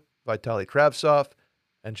Korpisalo, Vitaly Kravtsov,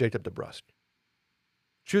 and Jacob DeBrusk.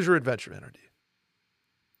 Choose your adventure, NRD.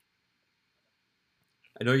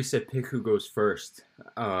 I know you said pick who goes first.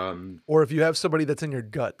 Or if you have somebody that's in your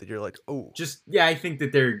gut that you're like, oh. I think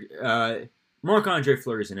that they're... Marc-Andre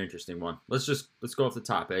Fleury is an interesting one. Let's go off the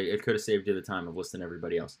top. It could have saved you the time of listing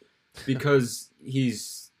everybody else. Because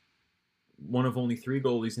he's one of only 3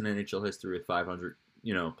 goalies in NHL history with 500,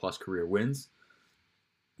 plus career wins.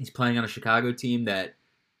 He's playing on a Chicago team that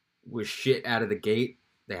was shit out of the gate.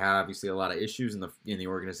 They had obviously a lot of issues in the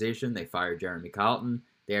organization. They fired Jeremy Colleton.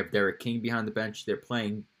 They have Derek King behind the bench. They're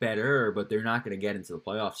playing better, but they're not going to get into the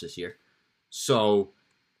playoffs this year. So,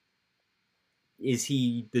 is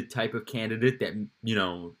he the type of candidate that,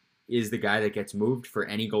 is the guy that gets moved for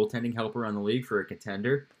any goaltending helper on the league for a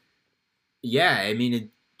contender? Yeah, I mean,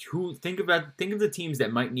 think of the teams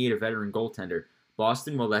that might need a veteran goaltender.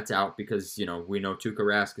 Boston, well, that's out because, we know Tuukka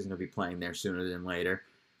Rask is going to be playing there sooner than later.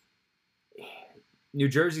 New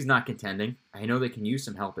Jersey's not contending. I know they can use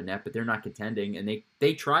some help in net, but they're not contending. And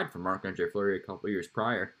they tried for Marc-Andre Fleury a couple years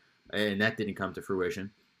prior, and that didn't come to fruition.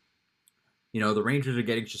 The Rangers are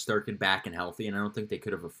getting Shesterkin back and healthy, and I don't think they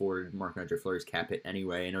could have afforded Marc-Andre Fleury's cap hit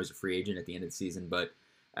anyway. I know he's a free agent at the end of the season, but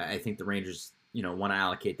I think the Rangers, want to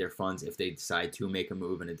allocate their funds if they decide to make a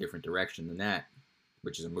move in a different direction than that,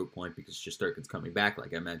 which is a moot point because Shesterkin's coming back,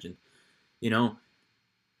 like I mentioned.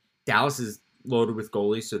 Dallas is loaded with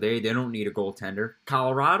goalies, so they don't need a goaltender.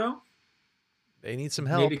 Colorado, they need some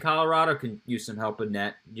help. Maybe Colorado can use some help in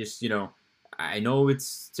net. Just, I know it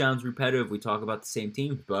sounds repetitive. We talk about the same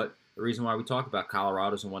teams, but the reason why we talk about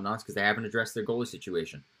Colorado's and whatnot is because they haven't addressed their goalie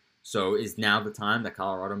situation. So is now the time that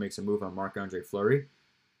Colorado makes a move on Marc-Andre Fleury?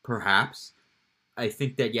 Perhaps. I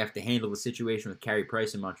think that you have to handle the situation with Carey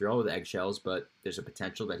Price in Montreal with eggshells, but there's a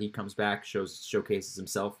potential that he comes back, showcases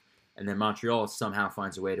himself, and then Montreal somehow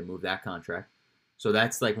finds a way to move that contract. So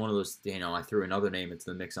that's like one of those, I threw another name into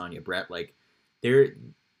the mix on you, Brett. Like,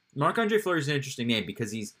 Marc-Andre Fleury is an interesting name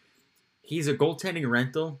because he's a goaltending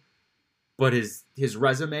rental, but his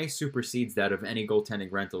resume supersedes that of any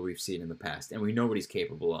goaltending rental we've seen in the past, and we know what he's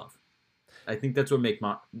capable of. I think that's what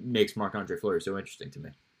makes Marc-Andre Fleury so interesting to me.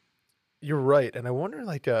 You're right, and I wonder,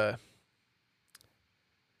 I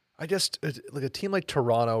guess like a team like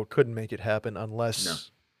Toronto couldn't make it happen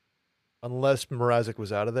unless Mrazek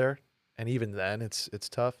was out of there, and even then, it's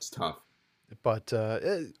tough. It's tough. But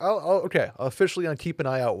I'll officially keep an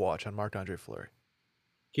eye out watch on Marc-Andre Fleury.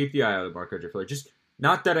 Keep the eye out on Marc-Andre Fleury. Just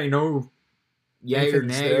not that I know yay or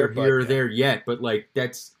nay or here or there yet, but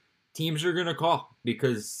that's teams are gonna call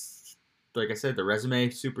because. Like I said, the resume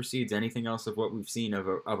supersedes anything else of what we've seen of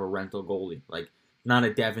a rental goalie. Like not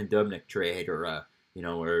a Devin Dubnyk trade or a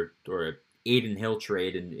Aiden Hill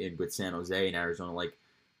trade in with San Jose in Arizona. Like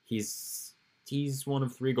he's one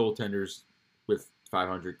of 3 goaltenders with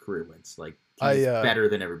 500 career wins. Like he's better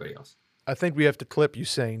than everybody else. I think we have to clip you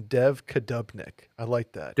saying Dev Kadubnik. I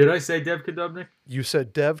like that. Did I say Dev Kadubnik? You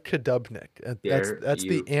said Dev Kadubnik. And There that's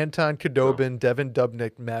the you Anton go. Khudobin, Devin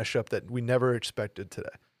Dubnik mashup that we never expected today.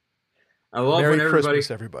 I love Merry when everybody. Christmas,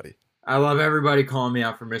 everybody. I love everybody calling me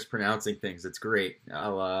out for mispronouncing things. It's great.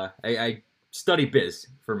 I study biz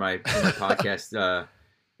for my podcast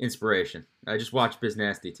inspiration. I just watch Biz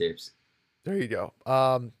Nasty tapes. There you go.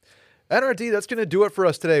 NRD, that's going to do it for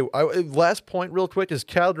us today. Last point, real quick, is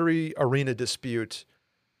Calgary Arena dispute.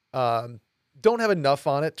 Don't have enough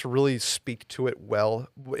on it to really speak to it well.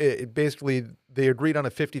 Basically, they agreed on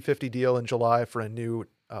a 50-50 deal in July for a new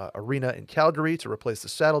arena in Calgary to replace the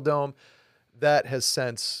Saddle Dome. That has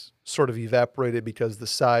since sort of evaporated because the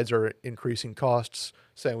sides are increasing costs,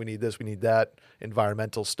 saying we need this, we need that,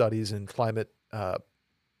 environmental studies and climate,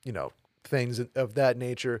 things of that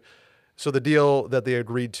nature. So the deal that they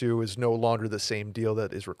agreed to is no longer the same deal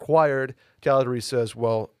that is required. Calgary says,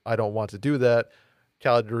 well, I don't want to do that.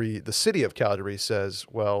 The city of Calgary says,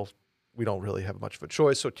 well, we don't really have much of a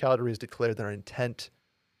choice. So Calgary has declared their intent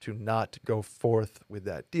to not go forth with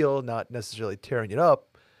that deal, not necessarily tearing it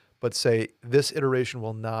up, but say this iteration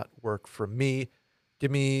will not work for me.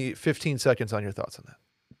 Give me 15 seconds on your thoughts on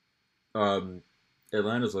that.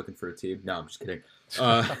 Atlanta's looking for a team. No, I'm just kidding.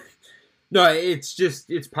 No,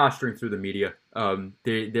 it's posturing through the media.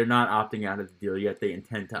 They're not opting out of the deal yet. They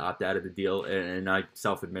intend to opt out of the deal, and I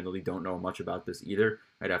self-admittedly don't know much about this either.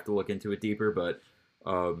 I'd have to look into it deeper, but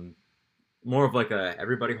more of like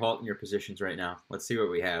everybody halt in your positions right now. Let's see what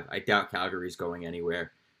we have. I doubt Calgary's going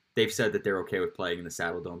anywhere. They've said that they're okay with playing in the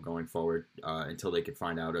Saddle Dome going forward until they can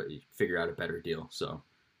figure out a better deal. So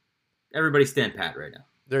everybody stand pat right now.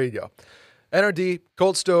 There you go. NRD,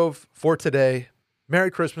 Cold Stove for today. Merry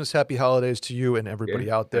Christmas, Happy Holidays to you and everybody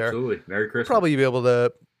out there. Absolutely. Merry Christmas. Probably be able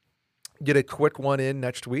to get a quick one in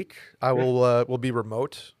next week. I will be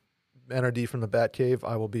remote. NRD from the Batcave.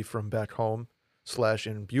 I will be from back home /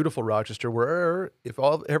 in beautiful Rochester, where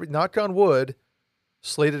knock on wood,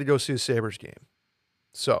 slated to go see a Sabres game.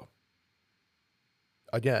 So,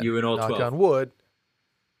 again, you and all knock 12. on wood,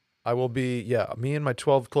 I will be, me and my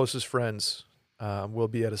 12 closest friends will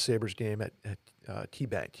be at a Sabres game at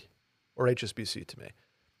KeyBank. Or HSBC to me.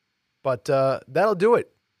 But that'll do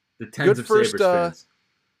it. The tens of Sabres fans.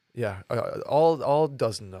 Yeah, all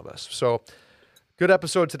dozen of us. So, good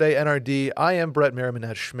episode today, NRD. I am Brett Merriman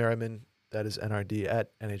at Schmerriman. That is NRD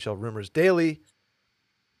at NHL Rumors Daily.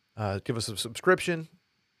 Give us a subscription.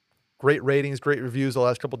 Great ratings, great reviews the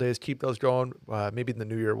last couple days. Keep those going. Maybe in the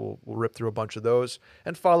new year we'll rip through a bunch of those.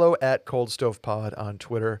 And follow at Cold Stove Pod on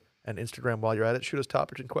Twitter and Instagram while you're at it. Shoot us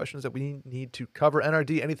topics and questions that we need to cover.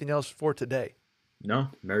 NRD, anything else for today? No.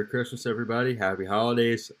 Merry Christmas, everybody. Happy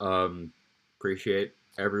holidays. Appreciate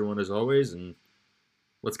everyone as always, and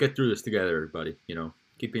let's get through this together, everybody.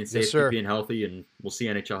 Keep being safe, keep being healthy, and we'll see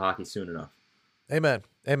NHL hockey soon enough. Amen.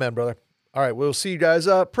 Amen, brother. All right, we'll see you guys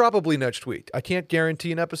probably next week. I can't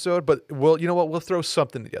guarantee an episode, but we'll throw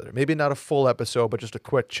something together. Maybe not a full episode, but just a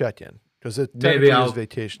quick check-in, because it technically is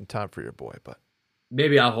vacation time for your boy, but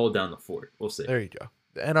maybe I'll hold down the fort. We'll see. There you go.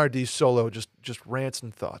 The NRD solo, just rants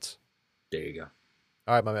and thoughts. There you go.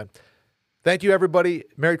 All right, my man. Thank you, everybody.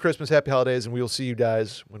 Merry Christmas, Happy Holidays, and we will see you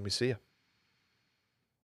guys when we see you.